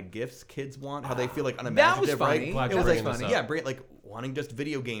with the kind of gifts kids want, how they feel like unimaginative, funny. right? Glad It you're was like bringing this up. yeah, bring like wanting just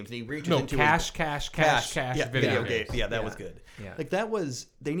video games, and he reaches No, into cash, yeah, video games. Yeah, that Yeah. was good. Yeah. Like that was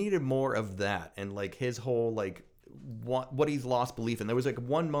they needed more of that, and like his whole like what he's lost belief in. There was like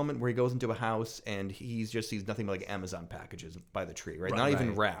one moment where he goes into a house and he just sees nothing but like Amazon packages by the tree, right? Not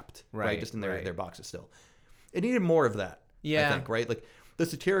even Right. wrapped, right? Right, Just in right. their boxes still. It needed more of that. Yeah. I think, right? Like the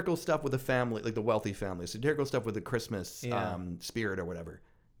satirical stuff with the family, like the wealthy family, satirical stuff with the Christmas Yeah. spirit or whatever.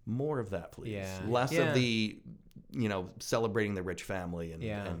 More of that, please. Yeah. Less Yeah. of the, celebrating the rich family and,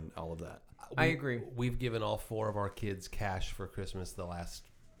 Yeah. and all of that. I agree. We've given all 4 of our kids cash for Christmas the last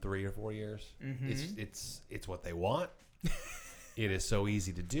 3 or 4 years. Mm-hmm. It's what they want. It is so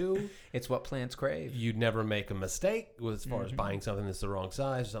easy to do. It's what plants crave. You'd never make a mistake as far Mm-hmm. as buying something that's the wrong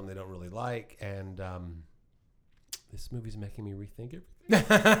size, something they don't really like, and this movie's making me rethink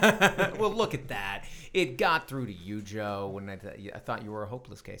it. Well, look at that. It got through to you, Joe, when I thought you were a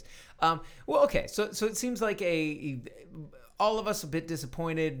hopeless case. Well, okay. So it seems like all of us a bit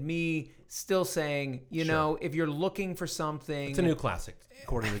disappointed. Me still saying, if you're looking for something. It's a new classic,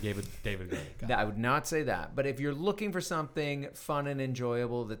 according to David Gray. I would not say that. But if you're looking for something fun and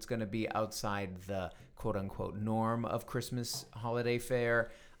enjoyable that's going to be outside the quote-unquote norm of Christmas holiday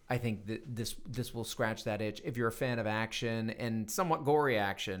fare, I think that this will scratch that itch. If you're a fan of action and somewhat gory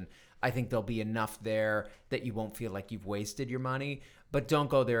action, I think there'll be enough there that you won't feel like you've wasted your money. But don't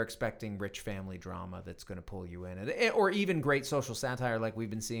go there expecting rich family drama that's going to pull you in. Or even great social satire like we've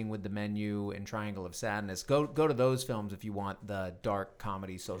been seeing with The Menu and Triangle of Sadness. Go to those films if you want the dark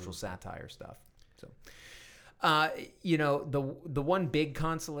comedy social satire stuff. So, the one big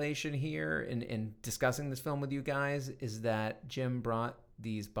consolation here in discussing this film with you guys is that Jim brought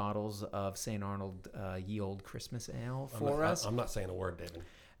these bottles of St. Arnold Ye Old Christmas Ale for us. I'm not saying a word, David.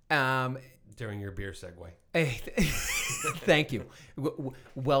 During your beer segue. Hey, thank you.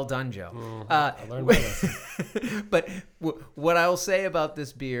 Well done, Joe. I learned my lesson. But what I'll say about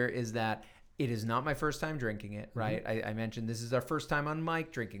this beer is that it is not my first time drinking it, right? I mentioned this is our first time on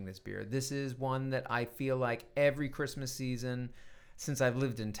mic drinking this beer. This is one that I feel like every Christmas season since I've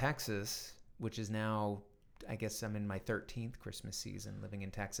lived in Texas, which is now, I guess I'm in my 13th Christmas season living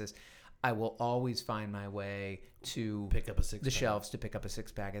in Texas, I will always find my way to Pick up a six-pack. the shelves to pick up a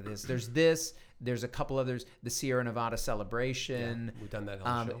 6-pack of this. There's a couple others, the Sierra Nevada Celebration. We've done that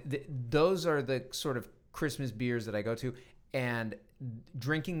on the show. Those are the sort of Christmas beers that I go to. And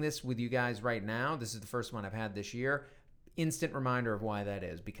drinking this with you guys right now, this is the first one I've had this year. Instant reminder of why that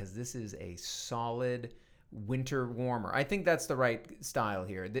is, because this is a solid winter warmer. I think that's the right style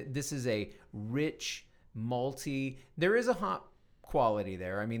here. This is a rich, malty. There is a hop quality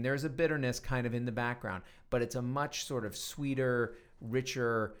there. I mean, there's a bitterness kind of in the background, but it's a much sort of sweeter,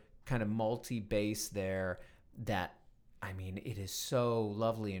 richer kind of malty base there that, I mean, it is so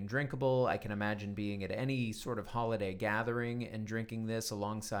lovely and drinkable. I can imagine being at any sort of holiday gathering and drinking this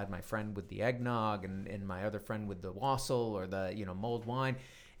alongside my friend with the eggnog and my other friend with the wassail or the, mulled wine.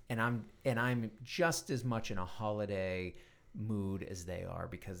 And I'm just as much in a holiday mood as they are,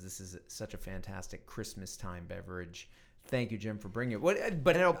 because this is such a fantastic Christmas time beverage. Thank you, Jim, for bringing it.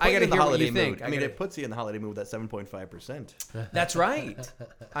 But I got to hear what you think. I mean, it puts you in the holiday mood with that 7.5%. That's right.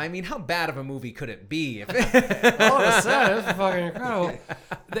 I mean, how bad of a movie could it be? All of a sudden, it's fucking incredible.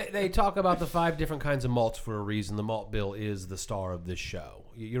 They talk about the 5 different kinds of malts for a reason. The malt bill is the star of this show.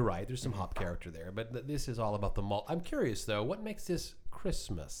 You're right. There's some hop character there, but this is all about the malt. I'm curious, though, what makes this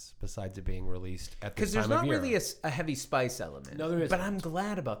Christmas besides it being released at this time of year? Because there's not really a heavy spice element. No, there isn't. But I'm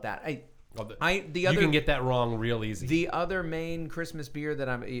glad about that. You can get that wrong real easy. The other main Christmas beer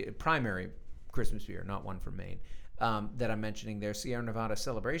that primary Christmas beer, not one from Maine, that I'm mentioning there, Sierra Nevada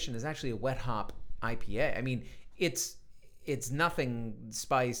Celebration, is actually a wet hop IPA. I mean, it's nothing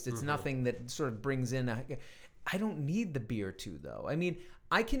spiced. It's nothing that sort of brings in I don't need the beer too, though. I mean,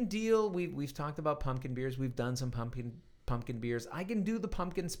 I can deal. We've talked about pumpkin beers. We've done some pumpkin beers. I can do the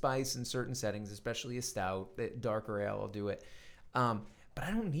pumpkin spice in certain settings, especially a stout, darker ale. I'll do it, but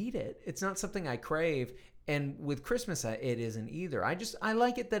I don't need it. It's not something I crave. And with Christmas, it isn't either. I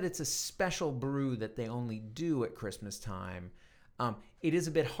like it that it's a special brew that they only do at Christmas time. It is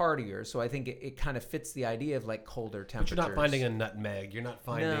a bit heartier, so I think it kind of fits the idea of like colder temperatures. But you're not finding a nutmeg. You're not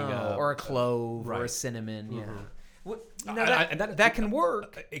finding or a clove or a cinnamon. Yeah, that can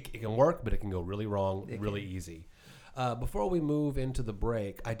work. It can work, but it can go really wrong really easy. Before we move into the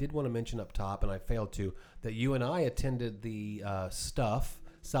break, I did want to mention up top, and I failed to, that you and I attended the South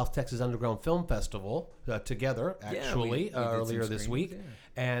Texas Underground Film Festival together, actually, we earlier this week. Yeah.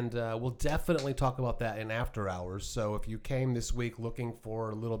 And we'll definitely talk about that in after hours. So if you came this week looking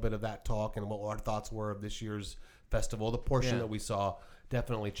for a little bit of that talk and what our thoughts were of this year's festival, the portion that we saw,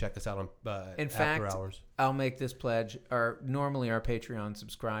 definitely check us out on in after fact, hours. I'll make this pledge. Normally our Patreon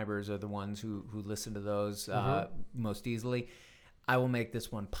subscribers are the ones who listen to those most easily. I will make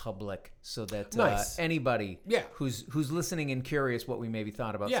this one public so that anybody who's listening and curious what we maybe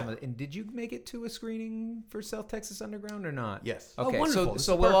thought about some of it. And did you make it to a screening for South Texas Underground or not? Yes. Okay, wonderful.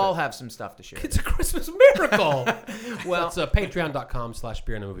 so we'll all have some stuff to share. It's a Christmas miracle. Well, it's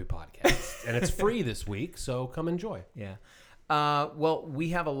patreon.com/beer and a movie podcast. And it's free this week, so come enjoy. Yeah. Well, we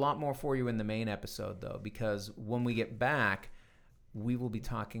have a lot more for you in the main episode, though, because when we get back, we will be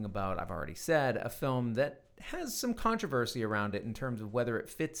talking about, I've already said, a film that has some controversy around it in terms of whether it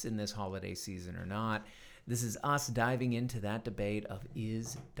fits in this holiday season or not. This is us diving into that debate of,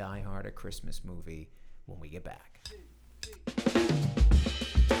 is Die Hard a Christmas movie, when we get back.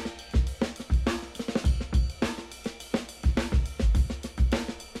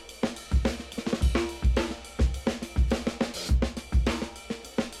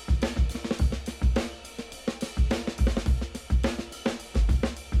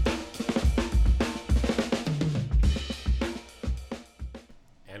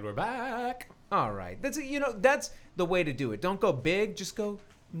 All right, that's the way to do it. Don't go big, just go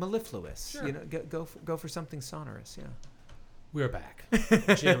mellifluous. Sure. Go for something sonorous. Yeah. We're back.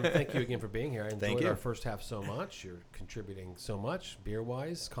 Jim, thank you again for being here. I enjoyed our first half so much. You're contributing so much,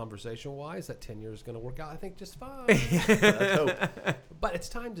 beer-wise, conversation-wise. That 10 years is going to work out, I think, just fine. Let's hope. But it's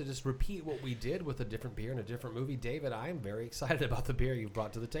time to just repeat what we did with a different beer and a different movie. David, I am very excited about the beer you've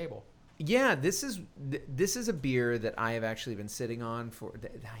brought to the table. Yeah, this is a beer that I have actually been sitting on for.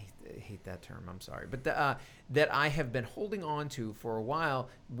 I hate that term. I'm sorry, but that I have been holding on to for a while,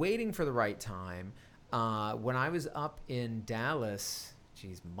 waiting for the right time. When I was up in Dallas,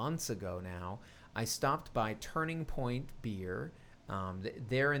 months ago now, I stopped by Turning Point Beer.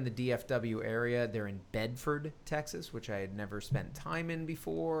 They're in the DFW area. They're in Bedford, Texas, which I had never spent time in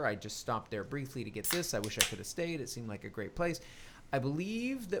before. I just stopped there briefly to get this. I wish I could have stayed. It seemed like a great place. I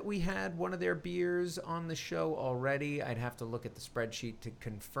believe that we had one of their beers on the show already. I'd have to look at the spreadsheet to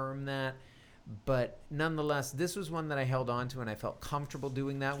confirm that. But nonetheless, this was one that I held on to and I felt comfortable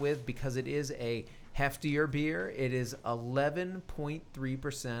doing that with because it is a heftier beer. It is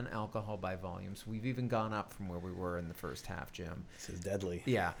 11.3% alcohol by volume. So we've even gone up from where we were in the first half, Jim. This is deadly.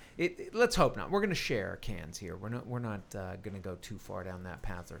 Yeah. Let's hope not. We're going to share cans here. We're not going to go too far down that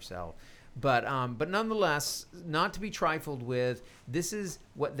path ourselves. But nonetheless, not to be trifled with, this is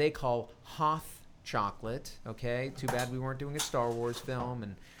what they call Hoth chocolate. Okay, too bad we weren't doing a Star Wars film,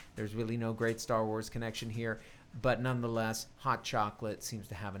 and there's really no great Star Wars connection here. But nonetheless, hot chocolate seems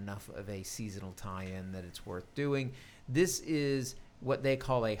to have enough of a seasonal tie-in that it's worth doing. This is what they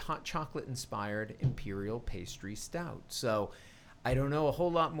call a hot chocolate-inspired imperial pastry stout. So I don't know a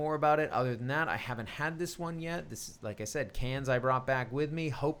whole lot more about it other than that. I haven't had this one yet. This is, like I said, cans I brought back with me,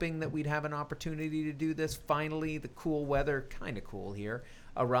 hoping that we'd have an opportunity to do this. Finally, the cool weather, kind of cool here,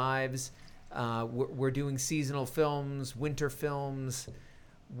 arrives. We're doing seasonal films, winter films.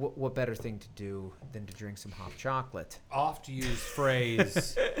 What better thing to do than to drink some hot chocolate? Oft used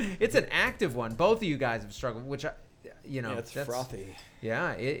phrase. It's an active one. Both of you guys have struggled, which it's frothy.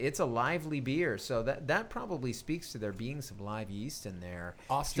 Yeah, it's a lively beer, so that probably speaks to there being some live yeast in there,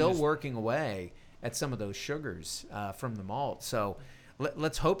 still working away at some of those sugars from the malt. So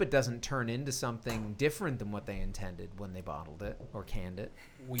let's hope it doesn't turn into something different than what they intended when they bottled it or canned it.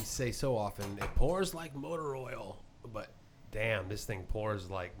 We say so often, it pours like motor oil, but damn, this thing pours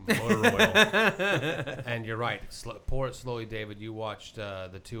like motor oil. And you're right. Pour it slowly, David. You watched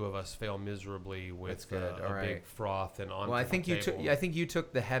the two of us fail miserably with a big froth and on. Well, I think you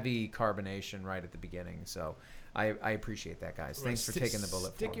took the heavy carbonation right at the beginning, so I appreciate that, guys. Thanks for taking the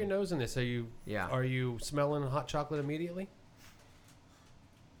bullet. Stick your nose in this. Are you smelling hot chocolate immediately?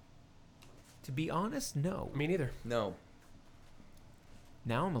 To be honest, no. Me neither. No.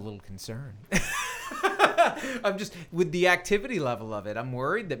 Now I'm a little concerned. I'm just with the activity level of it. I'm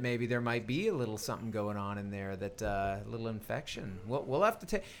worried that maybe there might be a little something going on in there, that a little infection. We'll have to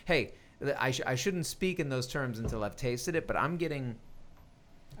take. Hey, I shouldn't speak in those terms until I've tasted it, but I'm getting.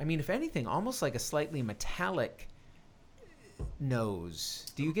 I mean, if anything, almost like a slightly metallic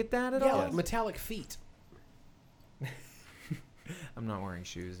nose. Do you get that at all? Yeah, metallic feet. I'm not wearing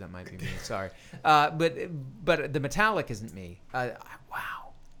shoes. That might be me. Sorry. But the metallic isn't me.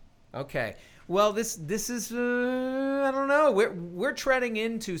 Wow. Okay. Well, this is I don't know. We're treading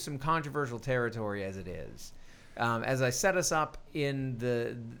into some controversial territory as it is. As I set us up in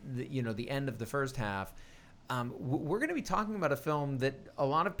the end of the first half, we're going to be talking about a film that a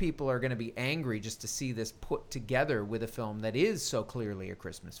lot of people are going to be angry just to see this put together with a film that is so clearly a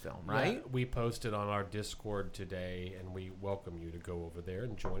Christmas film, right? Yeah, we posted on our Discord today, and we welcome you to go over there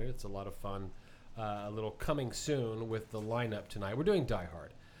and join it. It's a lot of fun. A little coming soon with the lineup tonight. We're doing Die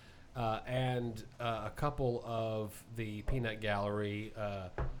Hard. And a couple of the Peanut Gallery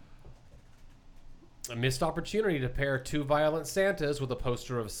a missed opportunity to pair two violent Santas with a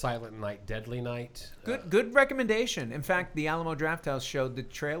poster of Silent Night, Deadly Night. Good recommendation. In fact, the Alamo Drafthouse showed the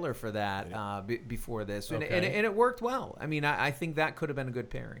trailer for that before this, and it worked well. I mean, I think that could have been a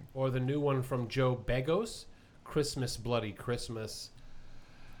good pairing. Or the new one from Joe Begos, Christmas Bloody Christmas.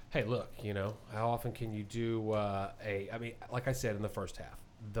 Hey, look, how often can you do I mean, like I said in the first half,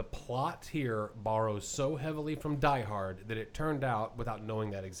 the plot here borrows so heavily from Die Hard that it turned out, without knowing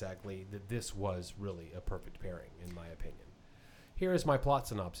that exactly, that this was really a perfect pairing, in my opinion. Here is my plot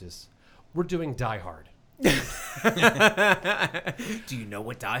synopsis. We're doing Die Hard. Do you know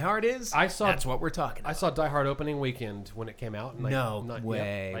what Die Hard is? That's what we're talking about. I saw Die Hard opening weekend when it came out. No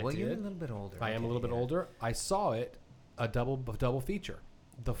way. Yep, well, you're a little bit older. I am a little bit older. I saw it, a double feature.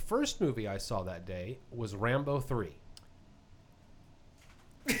 The first movie I saw that day was Rambo 3.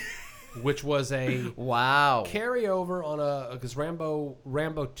 Which was a carryover on because Rambo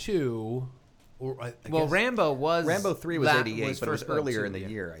 2, Rambo 3 was 88, but it was earlier in the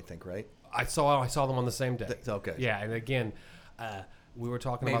year, I think, right? I saw them on the same day. Okay. Yeah, and again, we were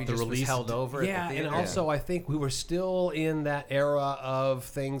talking Maybe about the just release was held over. Yeah, and also I think we were still in that era of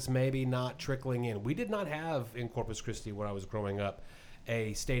things maybe not trickling in. We did not have in Corpus Christi when I was growing up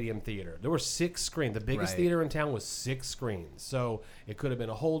a stadium theater. There were 6 screens. The biggest theater in town was 6 screens. So it could have been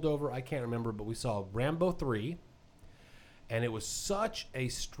a holdover. I can't remember, but we saw Rambo 3, and it was such a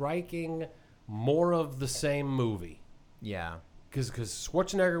striking, more of the same movie. Yeah. Because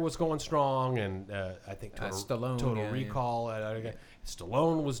Schwarzenegger was going strong, and I think Total Recall.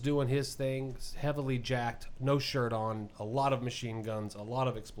 Stallone was doing his thing, heavily jacked, no shirt on, a lot of machine guns, a lot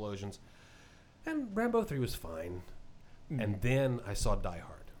of explosions. And Rambo 3 was fine. And then I saw Die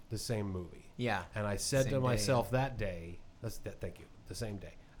Hard, the same movie. Yeah. And I said to myself that day, thank you, the same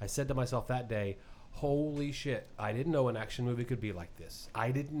day. I said to myself that day, holy shit, I didn't know an action movie could be like this.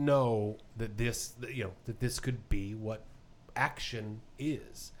 I didn't know that this could be what action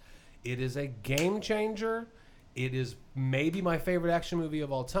is. It is a game changer. It is maybe my favorite action movie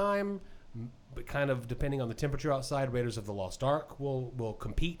of all time, but kind of depending on the temperature outside, Raiders of the Lost Ark will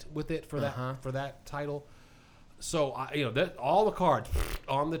compete with it for that title. So all the cards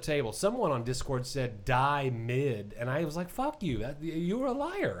on the table. Someone on Discord said die mid, and I was like, "Fuck you! You were a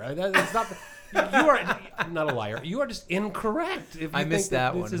liar. That's not. You are not a liar. You are just incorrect. If you I missed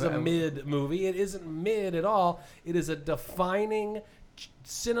that this one. Is a mid movie. It isn't mid at all. It is a defining,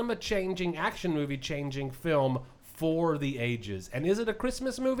 cinema-changing, action movie-changing film for the ages. And is it a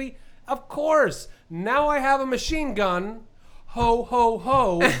Christmas movie? Of course. Now I have a machine gun. Ho, ho,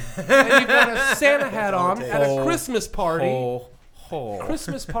 ho. And you've got a Santa hat on at a Christmas party.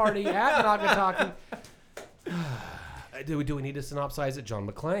 Christmas party at Nagataki. Do we need to synopsize it? John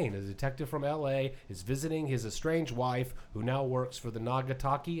McClane, a detective from L.A., is visiting his estranged wife, who now works for the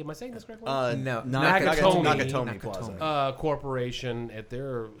Nagataki. Am I saying this correctly? No. Nakatomi Plaza. Corporation at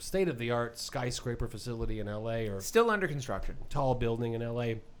their state-of-the-art skyscraper facility in L.A. or still under construction. Tall building in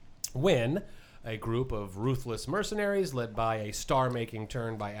L.A. When a group of ruthless mercenaries led by a star-making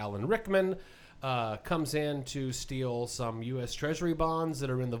turn by Alan Rickman comes in to steal some U.S. Treasury bonds that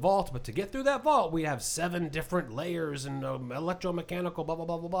are in the vault. But to get through that vault, we have 7 different layers and electromechanical, blah, blah,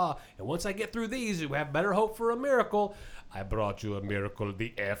 blah, blah, blah. And once I get through these, we have better hope for a miracle. I brought you a miracle,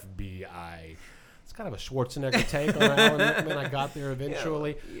 the FBI. It's kind of a Schwarzenegger take on Alan Rickman. I got there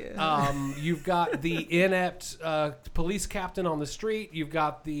eventually. Yeah. You've got the inept police captain on the street. You've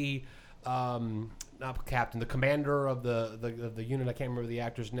got the... not captain, the commander of the unit. I can't remember the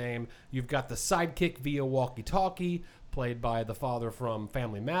actor's name. You've got the sidekick via walkie-talkie, played by the father from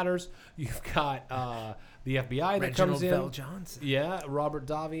Family Matters. You've got the FBI that comes in. Reginald Johnson. Yeah, Robert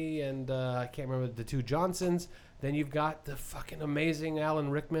Davi and I can't remember the 2 Johnsons. Then you've got the fucking amazing Alan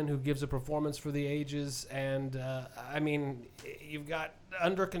Rickman, who gives a performance for the ages. And, I mean, you've got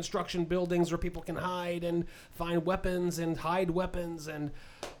under construction buildings where people can hide and find weapons and hide weapons. And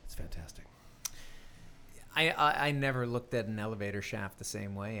it's fantastic. I never looked at an elevator shaft the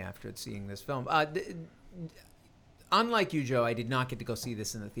same way after seeing this film. Unlike you, Joe, I did not get to go see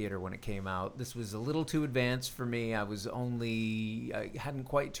this in the theater when it came out. This was a little too advanced for me. I hadn't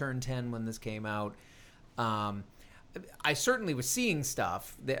quite turned 10 when this came out. I certainly was seeing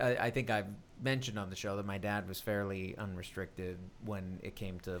stuff. I think I've mentioned on the show that my dad was fairly unrestricted when it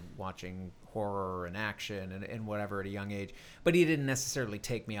came to watching horror and action and whatever at a young age. But he didn't necessarily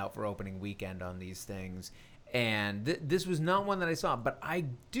take me out for opening weekend on these things. And this was not one that I saw. But I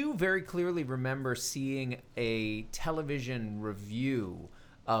do very clearly remember seeing a television review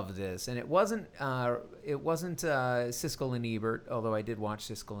of this. And it wasn't Siskel and Ebert, although I did watch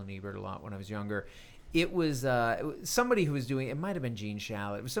Siskel and Ebert a lot when I was younger. It was somebody who was doing it. Might have been Gene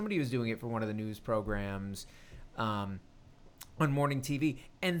Shalit. It was somebody who was doing it for one of the news programs on morning TV,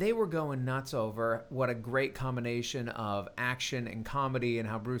 and they were going nuts over what a great combination of action and comedy, and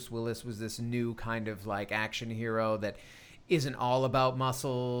how Bruce Willis was this new kind of like action hero that isn't all about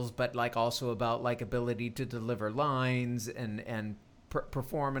muscles, but like also about like ability to deliver lines and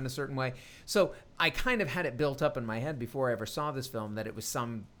perform in a certain way. So I kind of had it built up in my head before I ever saw this film that it was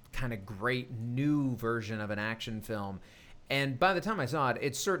some kind of great new version of an action film. And by the time I saw it,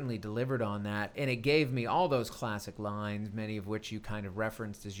 it certainly delivered on that. And it gave me all those classic lines, many of which you kind of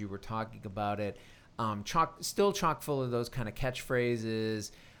referenced as you were talking about it. Still chock full of those kind of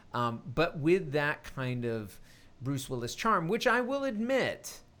catchphrases. But with that kind of Bruce Willis charm, which I will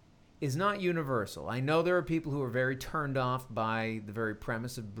admit is not universal. I know there are people who are very turned off by the very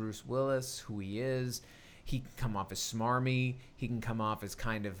premise of Bruce Willis, who he is. He can come off as smarmy. He can come off as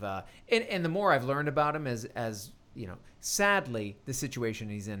kind of, and the more I've learned about him, as you know, sadly, the situation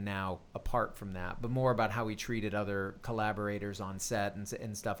he's in now, apart from that, but more about how he treated other collaborators on set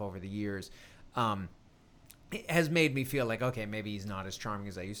and stuff over the years, it has made me feel like, okay, maybe he's not as charming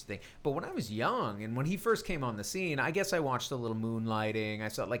as I used to think. But when I was young and when he first came on the scene, I guess I watched a little Moonlighting.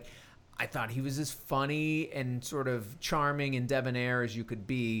 I thought he was as funny and sort of charming and debonair as you could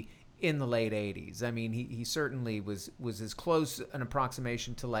be in the late 80s. I mean, he certainly was as close an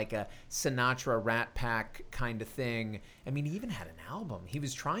approximation to like a Sinatra Rat Pack kind of thing. I mean, he even had an album. He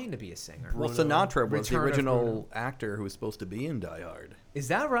was trying to be a singer. Well, Sinatra was the original actor who was supposed to be in Die Hard. Is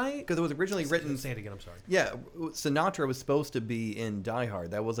that right? Because it was originally written... Say it again, I'm sorry. Yeah, Sinatra was supposed to be in Die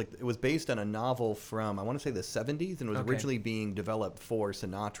Hard. That was it was based on a novel from, I want to say, the 70s, and it was originally being developed for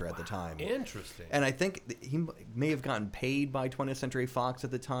Sinatra at the time. Interesting. And I think he may have gotten paid by 20th Century Fox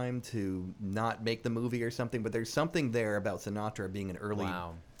at the time to not make the movie or something, but there's something there about Sinatra being an early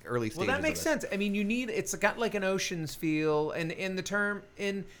stages. Well, that makes sense. I mean, it's got like an Ocean's feel, and in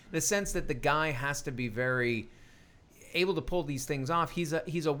the sense that the guy has to be very able to pull these things off. He's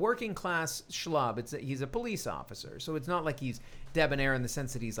a working class schlub. He's a police officer, so it's not like he's debonair in the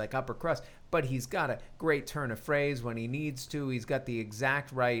sense that he's like upper crust, but he's got a great turn of phrase when he needs to. He's got the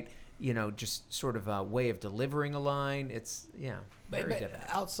exact right, just sort of a way of delivering a line. It's very different.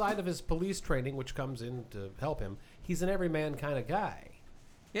 Outside of his police training, which comes in to help him, he's an everyman kind of guy.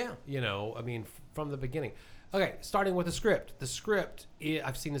 Yeah. I mean, from the beginning. Okay, starting with the script. The script,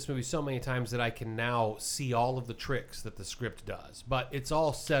 I've seen this movie so many times that I can now see all of the tricks that the script does. But it's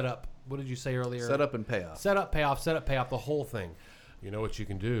all set up. What did you say earlier? Set up and payoff. Set up, payoff, the whole thing. You know what you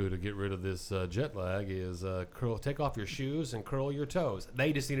can do to get rid of this jet lag is take off your shoes and curl your toes.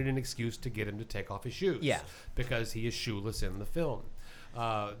 They just needed an excuse to get him to take off his shoes. Yeah. Because he is shoeless in the film.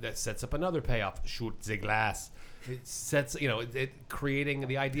 That sets up another payoff. Shoot the glass. It sets, creating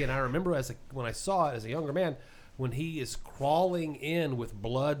the idea. And I remember when I saw it as a younger man, when he is crawling in with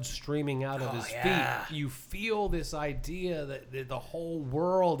blood streaming out of his feet, you feel this idea that the whole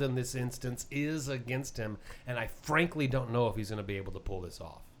world in this instance is against him. And I frankly don't know if he's going to be able to pull this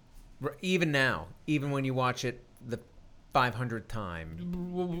off. Even now, even when you watch it 500th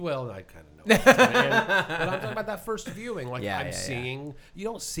time. Well, I kind of know. But I'm talking about that first viewing. Like I'm seeing, you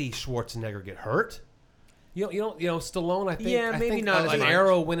don't see Schwarzenegger get hurt. You don't, Stallone, I think. Yeah, maybe I think not as an much.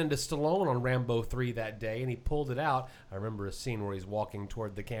 arrow went into Stallone on Rambo 3 that day, and he pulled it out. I remember a scene where he's walking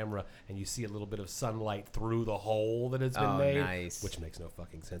toward the camera, and you see a little bit of sunlight through the hole that has been made. Nice. Which makes no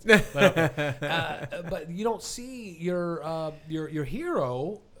fucking sense. But, okay. But you don't see your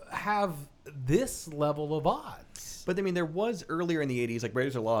hero have this level of odds. But I mean, there was earlier in the '80s, like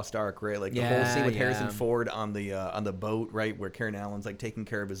Raiders of the Lost Ark, right? Like the whole scene with Harrison Ford on the boat, right, where Karen Allen's like taking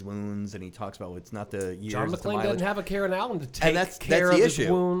care of his wounds, and he talks about it's not the years. John it's the McClane mileage. doesn't have a Karen Allen to take And that's care the of issue.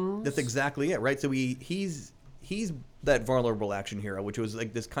 his wounds. That's exactly it, right? So he's that vulnerable action hero, which was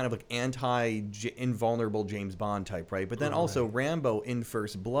like this kind of like invulnerable James Bond type, right? But then also Rambo in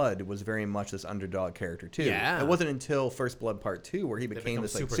First Blood was very much this underdog character too. Yeah. It wasn't until First Blood Part 2 where he became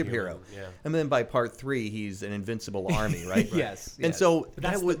this like superhero. Yeah. And then by Part 3 he's an invincible army, right? Yes. And so But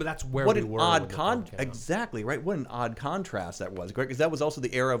that's where what we an were odd when the film came out. exactly, right? What an odd contrast that was, because that was also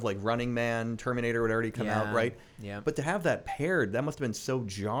the era of like Running Man, Terminator had already come out, right? Yeah. But to have that paired, that must have been so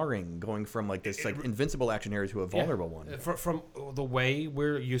jarring, going from like this like invincible action hero to a vulnerable one. From the way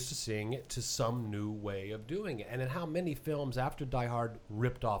we're used to seeing it to some new way of doing it. And in how many films after Die Hard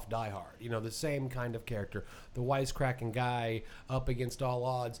ripped off Die Hard? You know, the same kind of character, the wisecracking guy up against all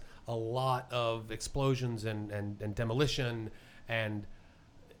odds, a lot of explosions and demolition, and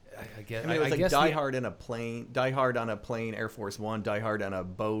I guess, I mean, it was I like guess Die Hard in a plane, Die Hard on a plane, Air Force One, Die Hard on a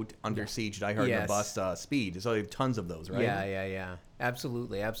boat, Under Siege, Die Hard in a bus, Speed. So you have tons of those, right? Yeah.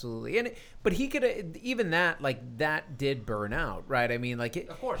 Absolutely. And but he could even that that did burn out, right? I mean, like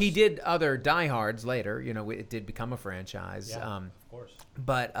Of course. he did other Die Hards later. You know, it did become a franchise. Yeah, of course.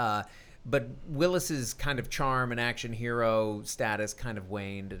 But Willis's kind of charm and action hero status kind of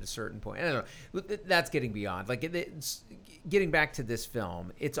waned at a certain point. I don't know. That's getting beyond. Like it's getting back to this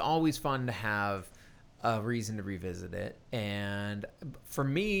film. It's always fun to have a reason to revisit it, and for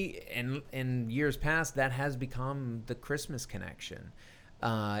me, in years past, that has become the Christmas connection.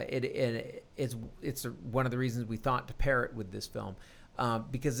 It's one of the reasons we thought to pair it with this film,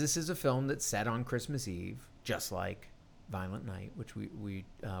 because this is a film that's set on Christmas Eve, just like Violent Night, which we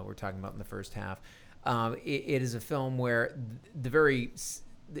were talking about in the first half. It is a film where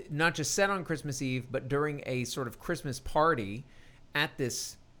not just set on Christmas Eve, but during a sort of Christmas party at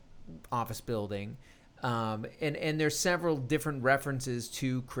this office building. And there's several different references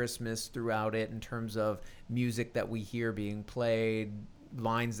to Christmas throughout it in terms of music that we hear being played,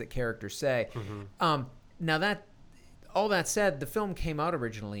 lines that characters say. Mm-hmm. Now all that said, the film came out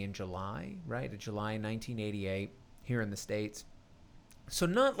originally in July, right? July 1988 here in the States. So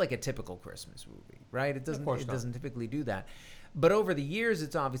not like a typical Christmas movie, right? It doesn't typically do that. But over the years,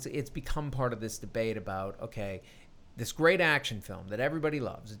 it's become part of this debate about, okay, this great action film that everybody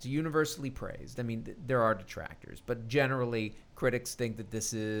loves. It's universally praised. I mean, there are detractors, but generally critics think that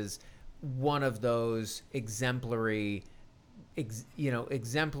this is one of those exemplary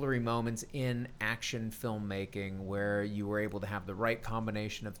moments in action filmmaking where you were able to have the right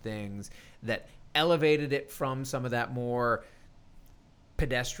combination of things that elevated it from some of that more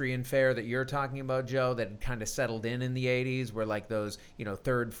pedestrian fare that you're talking about, Joe, that had kind of settled in the 80s, where like those,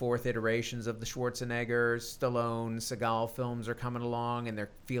 third, fourth iterations of the Schwarzenegger, Stallone, Seagal films are coming along and they're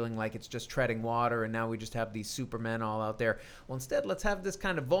feeling like it's just treading water, and now we just have these supermen all out there. Well, instead, let's have this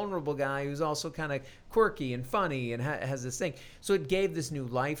kind of vulnerable guy who's also kind of quirky and funny and has this thing. So it gave this new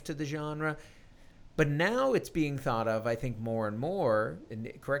life to the genre. But now it's being thought of, I think, more and more,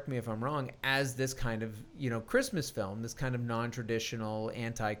 and correct me if I'm wrong, as this kind of, Christmas film, this kind of non-traditional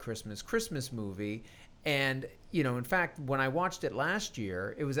anti-Christmas Christmas movie. And, in fact, when I watched it last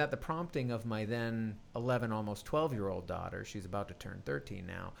year, it was at the prompting of my then 11, almost 12-year-old daughter. She's about to turn 13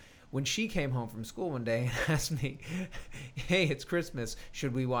 now. When she came home from school one day and asked me, hey, it's Christmas,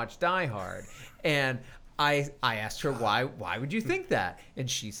 should we watch Die Hard? And I asked her, why would you think that? And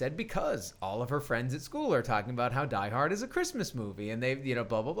she said, because all of her friends at school are talking about how Die Hard is a Christmas movie, and they've,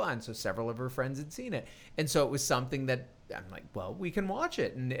 blah, blah, blah. And so several of her friends had seen it. And so it was something that I'm like, well, we can watch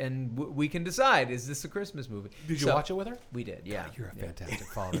it and we can decide, is this a Christmas movie? Did you watch it with her? We did, yeah. God, you're a fantastic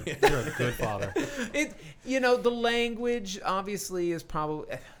father. You're a good father. The language obviously is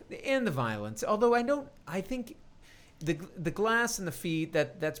probably, and the violence, although I think the glass and the feet,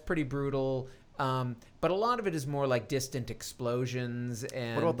 that's pretty brutal. But a lot of it is more like distant explosions.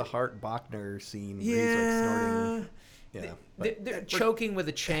 And what about the Hart Bachner scene where he's like snorting? They're choking with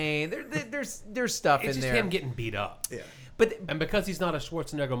a chain. There's stuff It's in just there. him getting beat up. Yeah. And because he's not a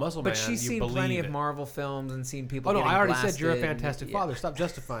Schwarzenegger muscle man, But she's you seen believe plenty it. of Marvel films and seen people. Oh no, getting I already blasted said you're a and- fantastic yeah. father. Stop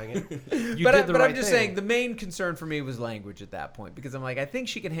justifying it. You But, did the but right I'm just thing. saying the main concern for me was language at that point because I'm like, I think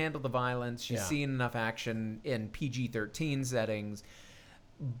she can handle the violence. She's Yeah. seen enough action in PG-13 settings,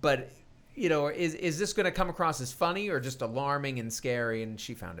 but you know, is this going to come across as funny or just alarming and scary? And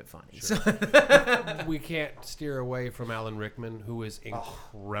she found it funny. Sure. So We can't steer away from Alan Rickman, who is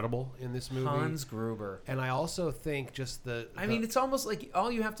incredible in this movie. Hans Gruber. And I also think just I mean, it's almost like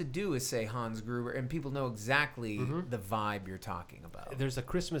all you have to do is say Hans Gruber, and people know exactly the vibe you're talking about. there's a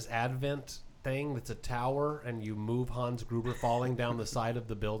Christmas Advent thing that's a tower, and you move Hans Gruber falling down the side of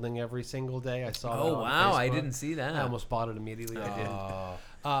the building every single day. I saw that Oh on wow, I Facebook. didn't see that. I almost bought it immediately. I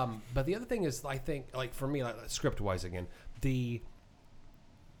didn't. But the other thing is, I think, like for me, like script-wise again, the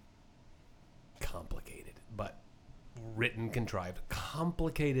complicated but written, contrived,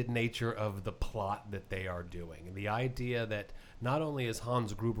 complicated nature of the plot that they are doing, and the idea that not only is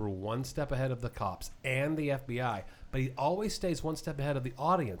Hans Gruber one step ahead of the cops and the FBI, but he always stays one step ahead of the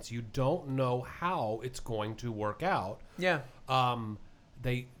audience. You don't know how it's going to work out. Yeah.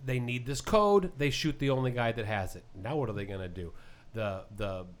 They need this code. They shoot the only guy that has it. Now what are they going to do?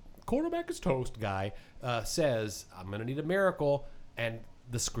 The quarterback is toast guy says, I'm going to need a miracle, and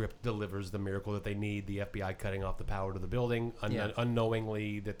the script delivers the miracle that they need. The FBI cutting off the power to the building,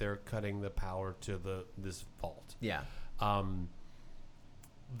 unknowingly that they're cutting the power to this vault. Yeah.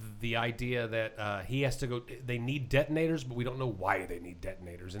 The idea that he has to go, they need detonators, but we don't know why they need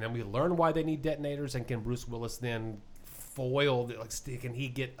detonators. And then we learn why they need detonators, and can Bruce Willis then foil, can he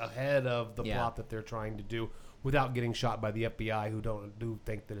get ahead of the plot that they're trying to do without getting shot by the FBI, who do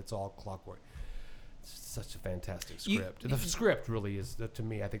think that it's all clockwork. It's such a fantastic script. The script really is, to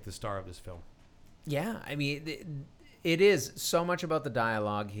me, I think, the star of this film. Yeah, I mean, it is so much about the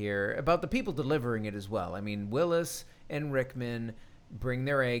dialogue here, about the people delivering it as well. I mean, Willis and Rickman bring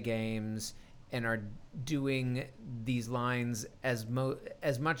their A games and are doing these lines as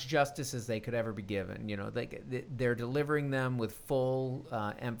much justice as they could ever be given. You know, they're delivering them with full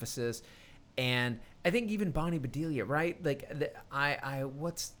emphasis. And I think even Bonnie Bedelia, right? Like, I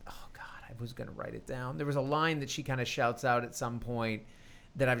was going to write it down. There was a line that she kind of shouts out at some point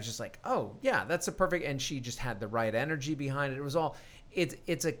that I was just like, oh yeah, that's a perfect, and she just had the right energy behind it. It was all, it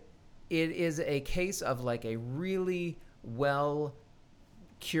is a case of like a really well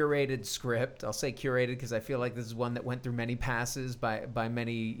curated script. I'll say curated because I feel like this is one that went through many passes by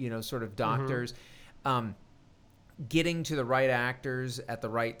many, you know, sort of doctors, getting to the right actors at the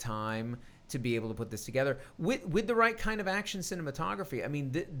right time to be able to put this together with the right kind of action cinematography. I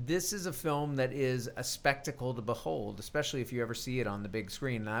mean, this is a film that is a spectacle to behold, especially if you ever see it on the big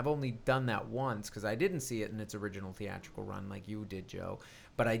screen. And I've only done that once because I didn't see it in its original theatrical run like you did, Joe.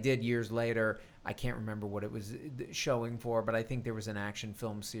 But I did years later. I can't remember what it was showing for, but I think there was an action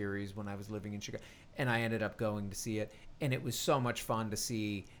film series when I was living in Chicago, and I ended up going to see it. And it was so much fun to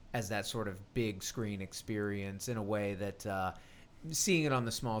see as that sort of big screen experience in a way that seeing it on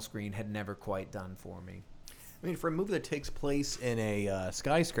the small screen had never quite done for me. I mean, for a movie that takes place in a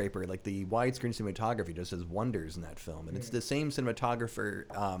skyscraper, like the widescreen cinematography just does wonders in that film. And it's the same cinematographer.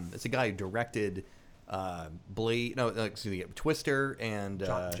 It's a guy who directed Twister and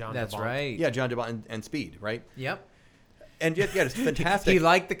John That's DeBont. right. yeah, John DeBont and Speed, right? Yep. And yeah, it's fantastic. He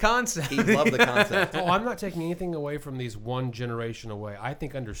liked the concept. He loved the concept. Oh, I'm not taking anything away from these one generation away. I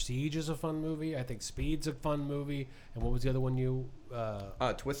think Under Siege is a fun movie. I think Speed's a fun movie. And what was the other one you?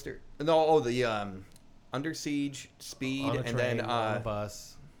 Twister. No, the Under Siege, Speed, On a and train, then on a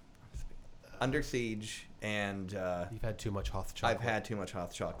bus. Under Siege, and You've had too much Hoth chocolate. I've had too much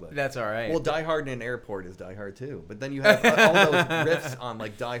hot chocolate. That's all right. Well, Die Hard in an airport is Die Hard too, but then you have all those riffs on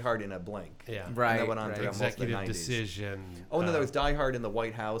like Die Hard in a blank. Yeah. Right. And that went on throughout most of the Executive 90s. Decision. Oh no, there was Die Hard in the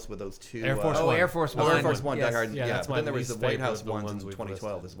White House with those two. Air Force oh, One. Air Force Oh, One. Air Force One, Yes. Die Hard. Yeah, Yeah, that's but my then there was the least White favorite House of the ones ones in we've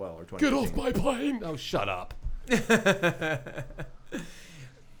 2012 listed. as well, or Get 2013. off my plane! Oh, shut up.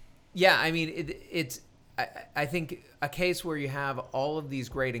 Yeah, I mean, I think a case where you have all of these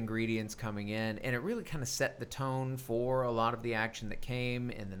great ingredients coming in, and it really kind of set the tone for a lot of the action that came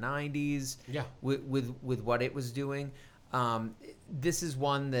in the 90s. Yeah. With what it was doing. This is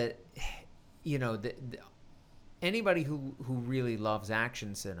one that, you know, anybody who really loves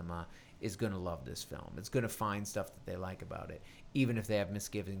action cinema is going to love this film. It's going to find stuff that they like about it, even if they have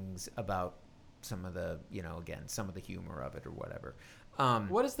misgivings about some of the, you know, again, some of the humor of it or whatever.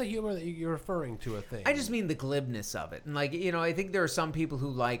 What is the humor that you're referring to? A thing? I just mean the glibness of it. And like, you know, I think there are some people who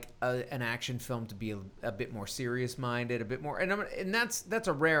like an action film to be a bit more serious minded, a bit more, and that's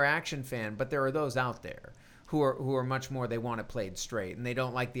a rare action fan, but there are those out there who are much more, they want it played straight, and they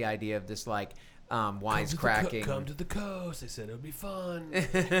don't like the idea of this like wisecracking. Come to the coast. They said it would be fun.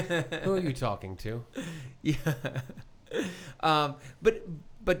 Who are you talking to? Yeah.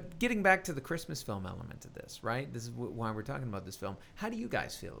 But getting back to the Christmas film element of this, right? This is why we're talking about this film. How do you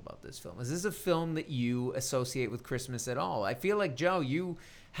guys feel about this film? Is this a film that you associate with Christmas at all? I feel like, Joe, you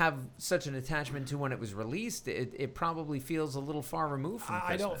have such an attachment to when it was released. It probably feels a little far removed from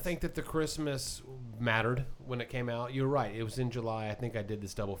Christmas. I don't think that the Christmas mattered when it came out. You're right. It was in July. I think I did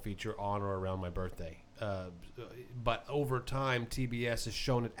this double feature on or around my birthday. But over time, TBS has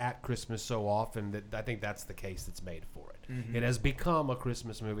shown it at Christmas so often that I think that's the case that's made for it. Mm-hmm. It has become a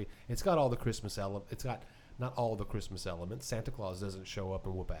Christmas movie. It's got all the Christmas elements. It's got not all the Christmas elements. Santa Claus doesn't show up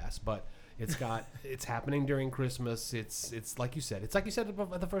and whoop ass, but it's got it's happening during Christmas. It's like you said. It's like you said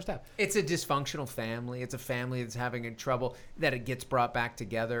at the first half. It's a dysfunctional family. It's a family that's having trouble that it gets brought back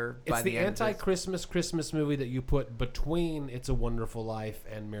together. It's the anti-Christmas Christmas movie that you put between It's a Wonderful Life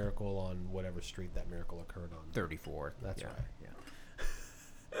and Miracle on whatever street that miracle occurred on. 34th. That's right. Yeah.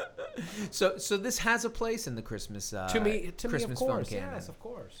 So this has a place in the Christmas to me, Christmas of course, film canon. yes, of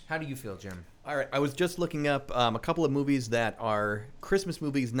course. How do you feel, Jim? All right, I was just looking up a couple of movies that are Christmas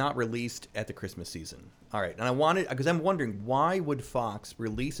movies not released at the Christmas season. All right, and because I'm wondering, why would Fox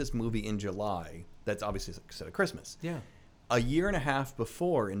release this movie in July? That's obviously set at Christmas. Yeah. A year and a half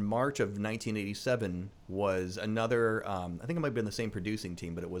before, in March of 1987, was another, I think it might have been the same producing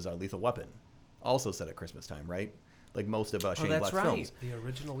team, but it was Lethal Weapon, also set at Christmas time, right? Like most of Shane Black's films. The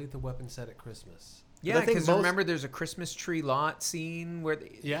original Lethal Weapon set at Christmas. Yeah, because remember there's a Christmas tree lot scene where...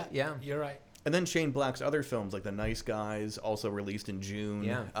 Yeah, you're right. And then Shane Black's other films, like The Nice Guys, also released in June.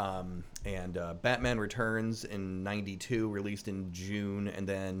 Yeah. And Batman Returns in 92, released in June. And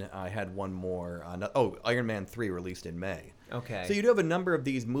then I had one more. Iron Man 3, released in May. Okay. So you do have a number of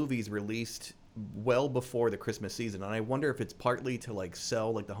these movies released well before the Christmas season. And I wonder if it's partly to, like,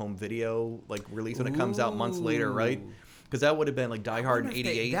 sell, like, the home video, like, release when it comes out months later, right? Because that would have been like Die Hard in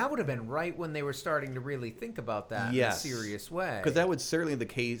 '88. That would have been right when they were starting to really think about that in a serious way. Because that would certainly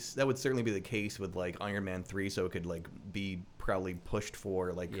be the case with like Iron Man 3, so it could like be probably pushed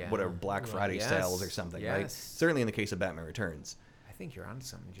for like whatever Black Friday sales or something, right? Certainly in the case of Batman Returns. I think you're onto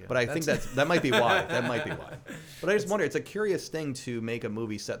something, Jim. But I think that might be why. That might be why. But I just wonder, it's a curious thing to make a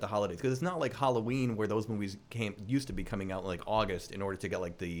movie set the holidays, because it's not like Halloween where those movies used to be coming out in like August in order to get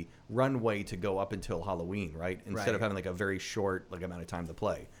like the runway to go up until Halloween, right? Instead of having like a very short like amount of time to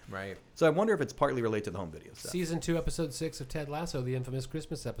play. Right. So I wonder if it's partly related to the home video stuff. Season 2, Episode 6 of Ted Lasso, the infamous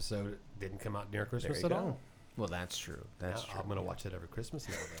Christmas episode, didn't come out near Christmas at all. Well, that's true. That's true. I'm going to watch it every Christmas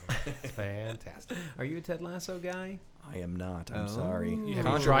now, though. It's fantastic. Are you a Ted Lasso guy? I am not. I'm sorry.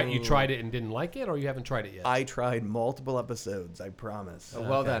 You tried it and didn't like it, or you haven't tried it yet? I tried multiple episodes, I promise.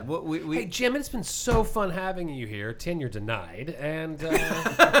 Well done. Hey, Jim, it's been so fun having you here. Tenure denied. And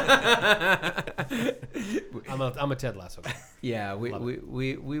I'm a Ted Lasso guy. Yeah,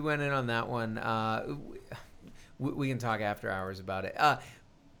 we went in on that one. We can talk after hours about it.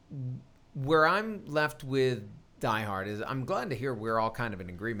 Where I'm left with Die Hard is I'm glad to hear we're all kind of in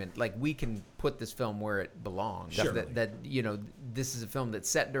agreement. Like, we can put this film where it belongs. Sure. That this is a film that's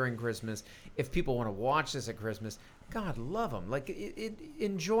set during Christmas. If people want to watch this at Christmas, God love them. Like,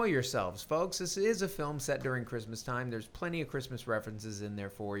 enjoy yourselves, folks. This is a film set during Christmas time. There's plenty of Christmas references in there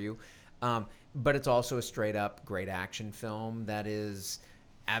for you. But it's also a straight up great action film that is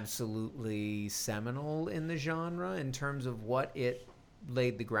absolutely seminal in the genre in terms of what it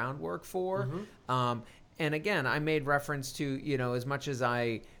laid the groundwork for. Mm-hmm. And again, I made reference to, as much as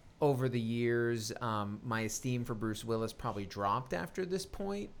over the years, my esteem for Bruce Willis probably dropped after this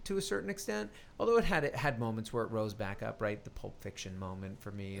point to a certain extent, although it had moments where it rose back up, right? The Pulp Fiction moment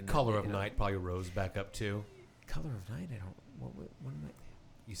for me. And Color of Night probably rose back up too. Color of Night? What am I...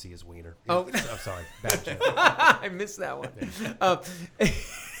 You see his wiener. Oh, I'm sorry. Bad joke. I missed that one.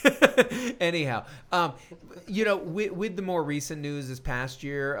 Anyhow, with the more recent news this past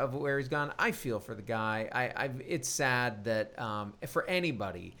year of where he's gone, I feel for the guy. It's sad that for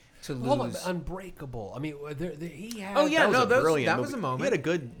anybody to lose. Hold on, Unbreakable. I mean, he had. Oh yeah, that was a moment. He had a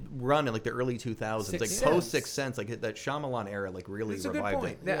good run in like the early 2000s, like post Sixth Sense, like that Shyamalan era, like really That's revived a good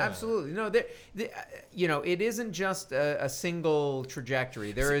point. it. Yeah. Absolutely, no, it isn't just a single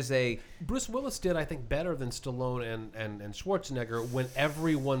trajectory. There is a Bruce Willis did, I think, better than Stallone and Schwarzenegger when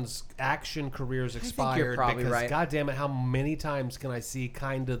everyone's action careers expired. I think you're probably because, right. God damn it, how many times can I see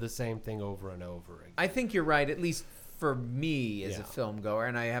kind of the same thing over and over again? I think you're right, at least for me as a film goer,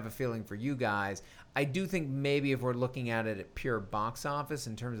 and I have a feeling for you guys. I do think maybe if we're looking at it at pure box office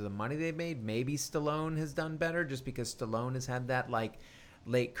in terms of the money they made, maybe Stallone has done better just because Stallone has had that like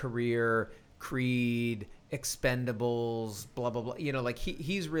late career Creed Expendables, blah blah blah. You know, like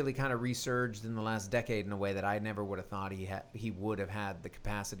he's really kind of resurged in the last decade in a way that I never would have thought he would have had the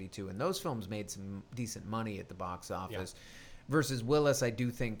capacity to. And those films made some decent money at the box office. Yeah. Versus Willis, I do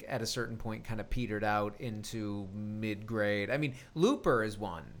think at a certain point kind of petered out into mid-grade. I mean, Looper is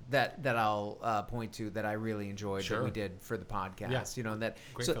one that I'll point to that I really enjoyed that we did for the podcast. Yeah. You know, that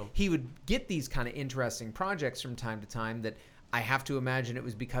Great so film. He would get these kind of interesting projects from time to time that I have to imagine it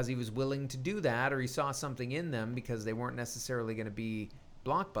was because he was willing to do that, or he saw something in them because they weren't necessarily going to be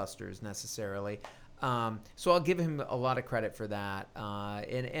blockbusters necessarily. So I'll give him a lot of credit for that.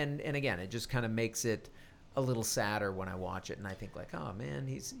 And again, it just kind of makes it a little sadder when I watch it, and I think like, oh man,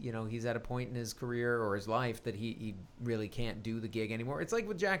 he's at a point in his career or his life that he really can't do the gig anymore. It's like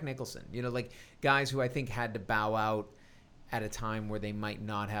with Jack Nicholson, you know, like guys who I think had to bow out at a time where they might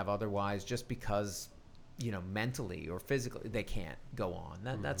not have otherwise, just because, you know, mentally or physically they can't go on.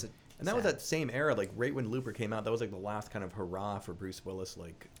 That's it. And that was that same era, like right when Looper came out. That was like the last kind of hurrah for Bruce Willis,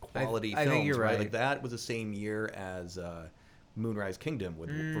 like quality films. I think you're right. Like that was the same year as Moonrise Kingdom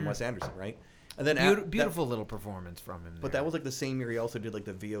from Wes Anderson, right? And then beautiful little performance from him. But that was like the same year he also did like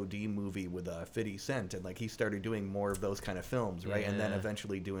the VOD movie with 50 Cent, and like he started doing more of those kind of films, right? And then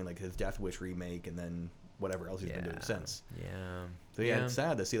eventually doing like his Death Wish remake, and then whatever else he's been doing since. Yeah. So it's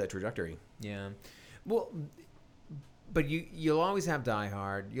sad to see that trajectory. Yeah. Well, but you'll always have Die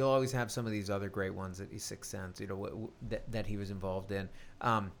Hard. You'll always have some of these other great ones that Sixth Sense, you know, that he was involved in.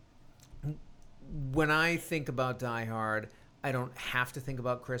 When I think about Die Hard, I don't have to think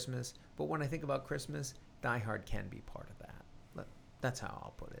about Christmas, but when I think about Christmas, Die Hard can be part of that. That's how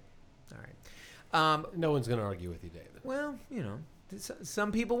I'll put it. All right. No one's going to argue with you, David. Well, you know,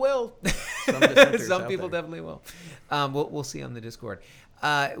 some people will. Some people definitely will. We'll see on the Discord.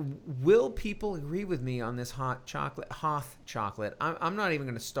 Will people agree with me on this Hoth chocolate? I'm not even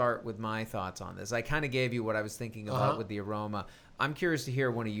going to start with my thoughts on this. I kind of gave you what I was thinking about with the aroma. I'm curious to hear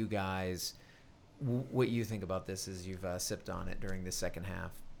one of you guys what you think about this as you've sipped on it during the second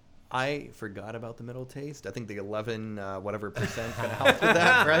half. I forgot about the middle taste. I think the 11 whatever percent kind of helped with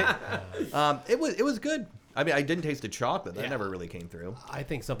that, right? It was good. I mean, I didn't taste the chocolate. That never really came through. I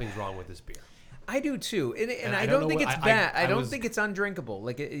think something's wrong with this beer. I do too, and I don't think it's bad. I don't think it's undrinkable.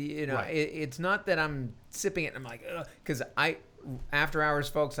 Like it's not that I'm sipping it and I'm like, because after hours,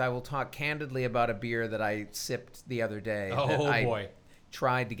 folks, I will talk candidly about a beer that I sipped the other day. Oh boy.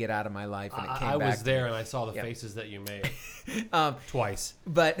 Tried to get out of my life, and it came back. I was there, and I saw the faces that you made twice.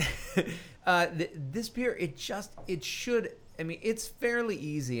 But this beer, it should. I mean, it's fairly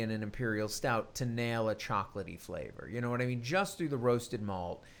easy in an imperial stout to nail a chocolatey flavor. You know what I mean? Just through the roasted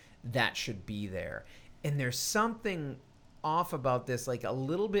malt, that should be there. And there's something off about this, like a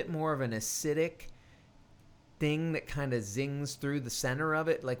little bit more of an acidic thing that kind of zings through the center of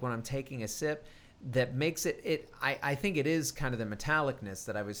it, like when I'm taking a sip. That makes it. I think it is kind of the metallicness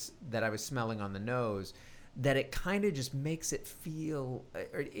that I was smelling on the nose, that it kind of just makes it feel.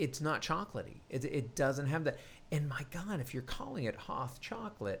 It's not chocolatey. It doesn't have that. And my God, if you're calling it Hoth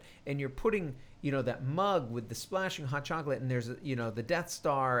chocolate and you're putting, you know, that mug with the splashing hot chocolate, and there's, you know, the Death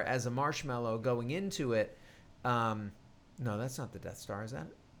Star as a marshmallow going into it. No, that's not the Death Star. Is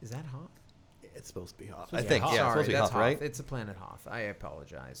that Hoth? It's supposed to be Hoth. I think. Yeah, it's supposed to be Hoth, right? It's a Planet Hoth. I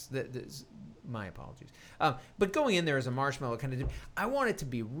apologize. My apologies. But going in there as a marshmallow kind of, I want it to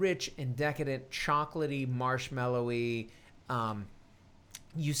be rich and decadent, chocolatey, marshmallowy.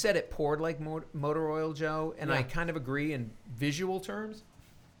 You said it poured like motor oil, Joe, and I kind of agree in visual terms.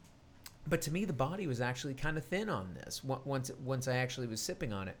 But to me, the body was actually kind of thin on this. Once I actually was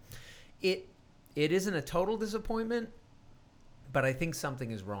sipping on it, it isn't a total disappointment. But I think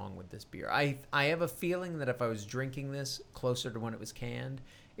something is wrong with this beer. I have a feeling that if I was drinking this closer to when it was canned,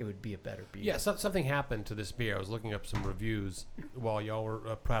 it would be a better beer. Yeah, something happened to this beer. I was looking up some reviews while y'all were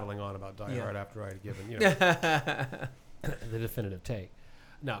prattling on about Die Hard after I had given the definitive take.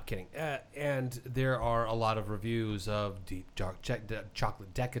 No, kidding. And there are a lot of reviews of deep dark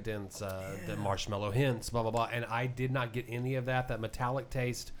chocolate decadence, the marshmallow hints, blah, blah, blah. And I did not get any of that. That metallic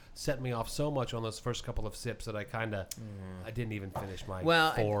taste set me off so much on those first couple of sips that I kind of, I didn't even finish my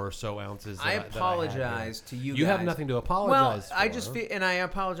 4 or so ounces. I apologize to you guys. You have nothing to apologize for. I just feel, and I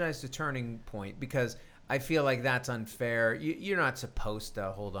apologize to Turning Point because I feel like that's unfair. You're not supposed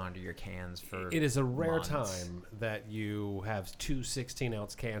to hold on to your cans for It is a rare months. time that you have 2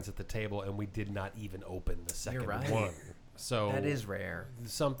 16-ounce cans at the table, and we did not even open the second one. So that is rare.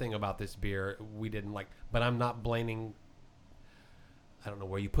 Something about this beer we didn't like, but I'm not blaming I don't know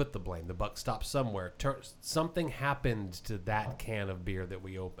where you put the blame. The buck stops somewhere. Something happened to that can of beer that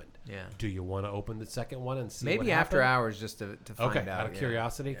we opened. Yeah. Do you want to open the second one and see Maybe what after happened? hours just to find out. Out of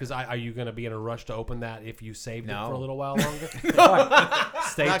curiosity? Because are you going to be in a rush to open that if you saved it No. for a little while longer?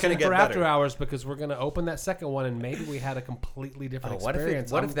 Stay Not gonna tuned get for after better. hours because we're going to open that second one and maybe we had a completely different What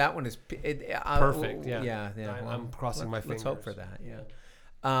experience. if that one is Perfect, yeah. Yeah. I'm crossing my Let's hope for fingers. that. Yeah.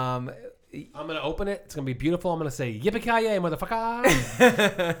 I'm going to open it. It's going to be beautiful. I'm going to say, yippee-ki-yay, motherfucker.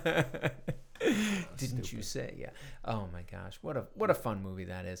 Didn't you say? Yeah. Oh my gosh, what a fun movie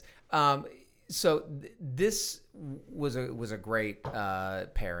that is. So this was a great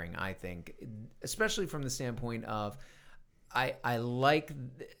pairing, I think, especially from the standpoint of I like,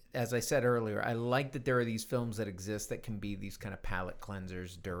 as I said earlier, I like that there are these films that exist that can be these kind of palate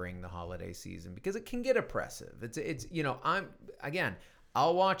cleansers during the holiday season because it can get oppressive. It's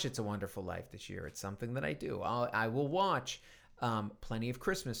I'll watch It's a Wonderful Life this year. It's something that I do. I will watch plenty of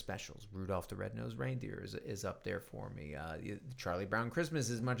Christmas specials. Rudolph the Red-Nosed Reindeer is up there for me. Charlie Brown Christmas,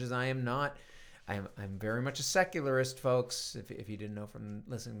 as much as I am not. I'm very much a secularist, folks, if you didn't know from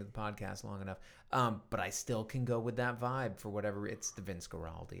listening to the podcast long enough. But I still can go with that vibe for whatever. It's the Vince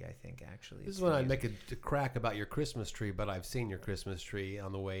Guaraldi, I think, actually. This is when I make a crack about your Christmas tree, but I've seen your Christmas tree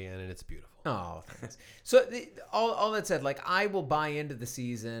on the way in, and it's beautiful. Oh, thanks. So all that said, like, I will buy into the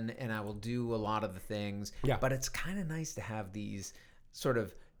season, and I will do a lot of the things. Yeah. But it's kind of nice to have these sort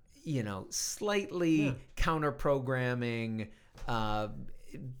of, slightly counter-programming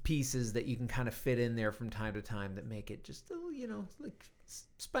pieces that you can kind of fit in there from time to time that make it just, like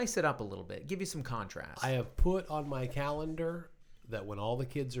spice it up a little bit, give you some contrast. I have put on my calendar that when all the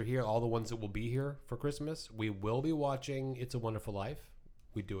kids are here, all the ones that will be here for Christmas, we will be watching It's a Wonderful Life.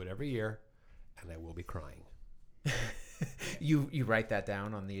 We do it every year, and I will be crying. You write that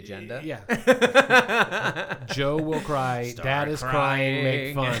down on the agenda? Yeah. Joe will cry. Start Dad is crying.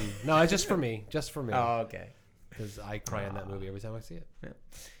 Make fun. No, it's just for me. Just for me. Oh, okay. Because I cry in that movie every time I see it. Yeah.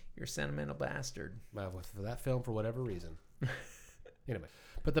 You're a sentimental bastard. For that film, for whatever reason. Anyway,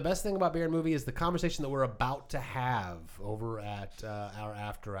 but the best thing about Beer and Movie is the conversation that we're about to have over at our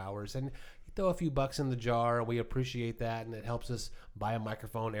After Hours. And you throw a few bucks in the jar. We appreciate that, and it helps us buy a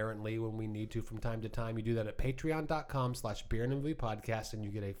microphone errantly when we need to from time to time. You do that at patreon.com/Beer and Movie Podcast, and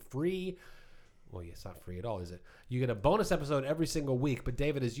you get a free... Well, it's not free at all, is it? You get a bonus episode every single week. But,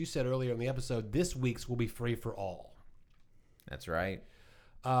 David, as you said earlier in the episode, this week's will be free for all. That's right.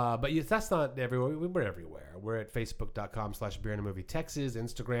 But yes, that's not everywhere. We're everywhere. We're at facebook.com/Beer and a Movie Texas,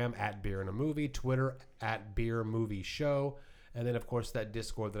 Instagram at Beer and a Movie, Twitter at Beer Movie Show. And then, of course, that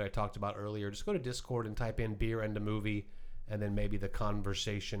Discord that I talked about earlier. Just go to Discord and type in Beer and a Movie, and then maybe the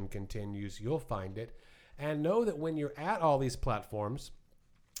conversation continues. You'll find it. And know that when you're at all these platforms...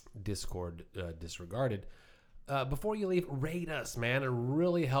 Discord disregarded. Before you leave, rate us, man. It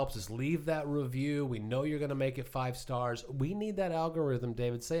really helps us. Leave that review. We know you're going to make it 5 stars. We need that algorithm,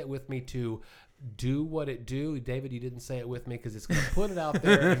 David. Say it with me to do what it do. David, you didn't say it with me because it's going to put it out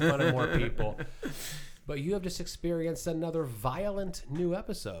there in front of more people. But you have just experienced another violent new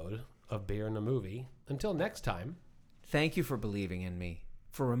episode of Beer and a Movie. Until next time. Thank you for believing in me,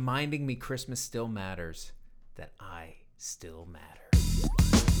 for reminding me Christmas still matters, that I still matter.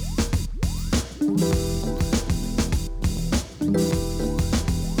 Thank you.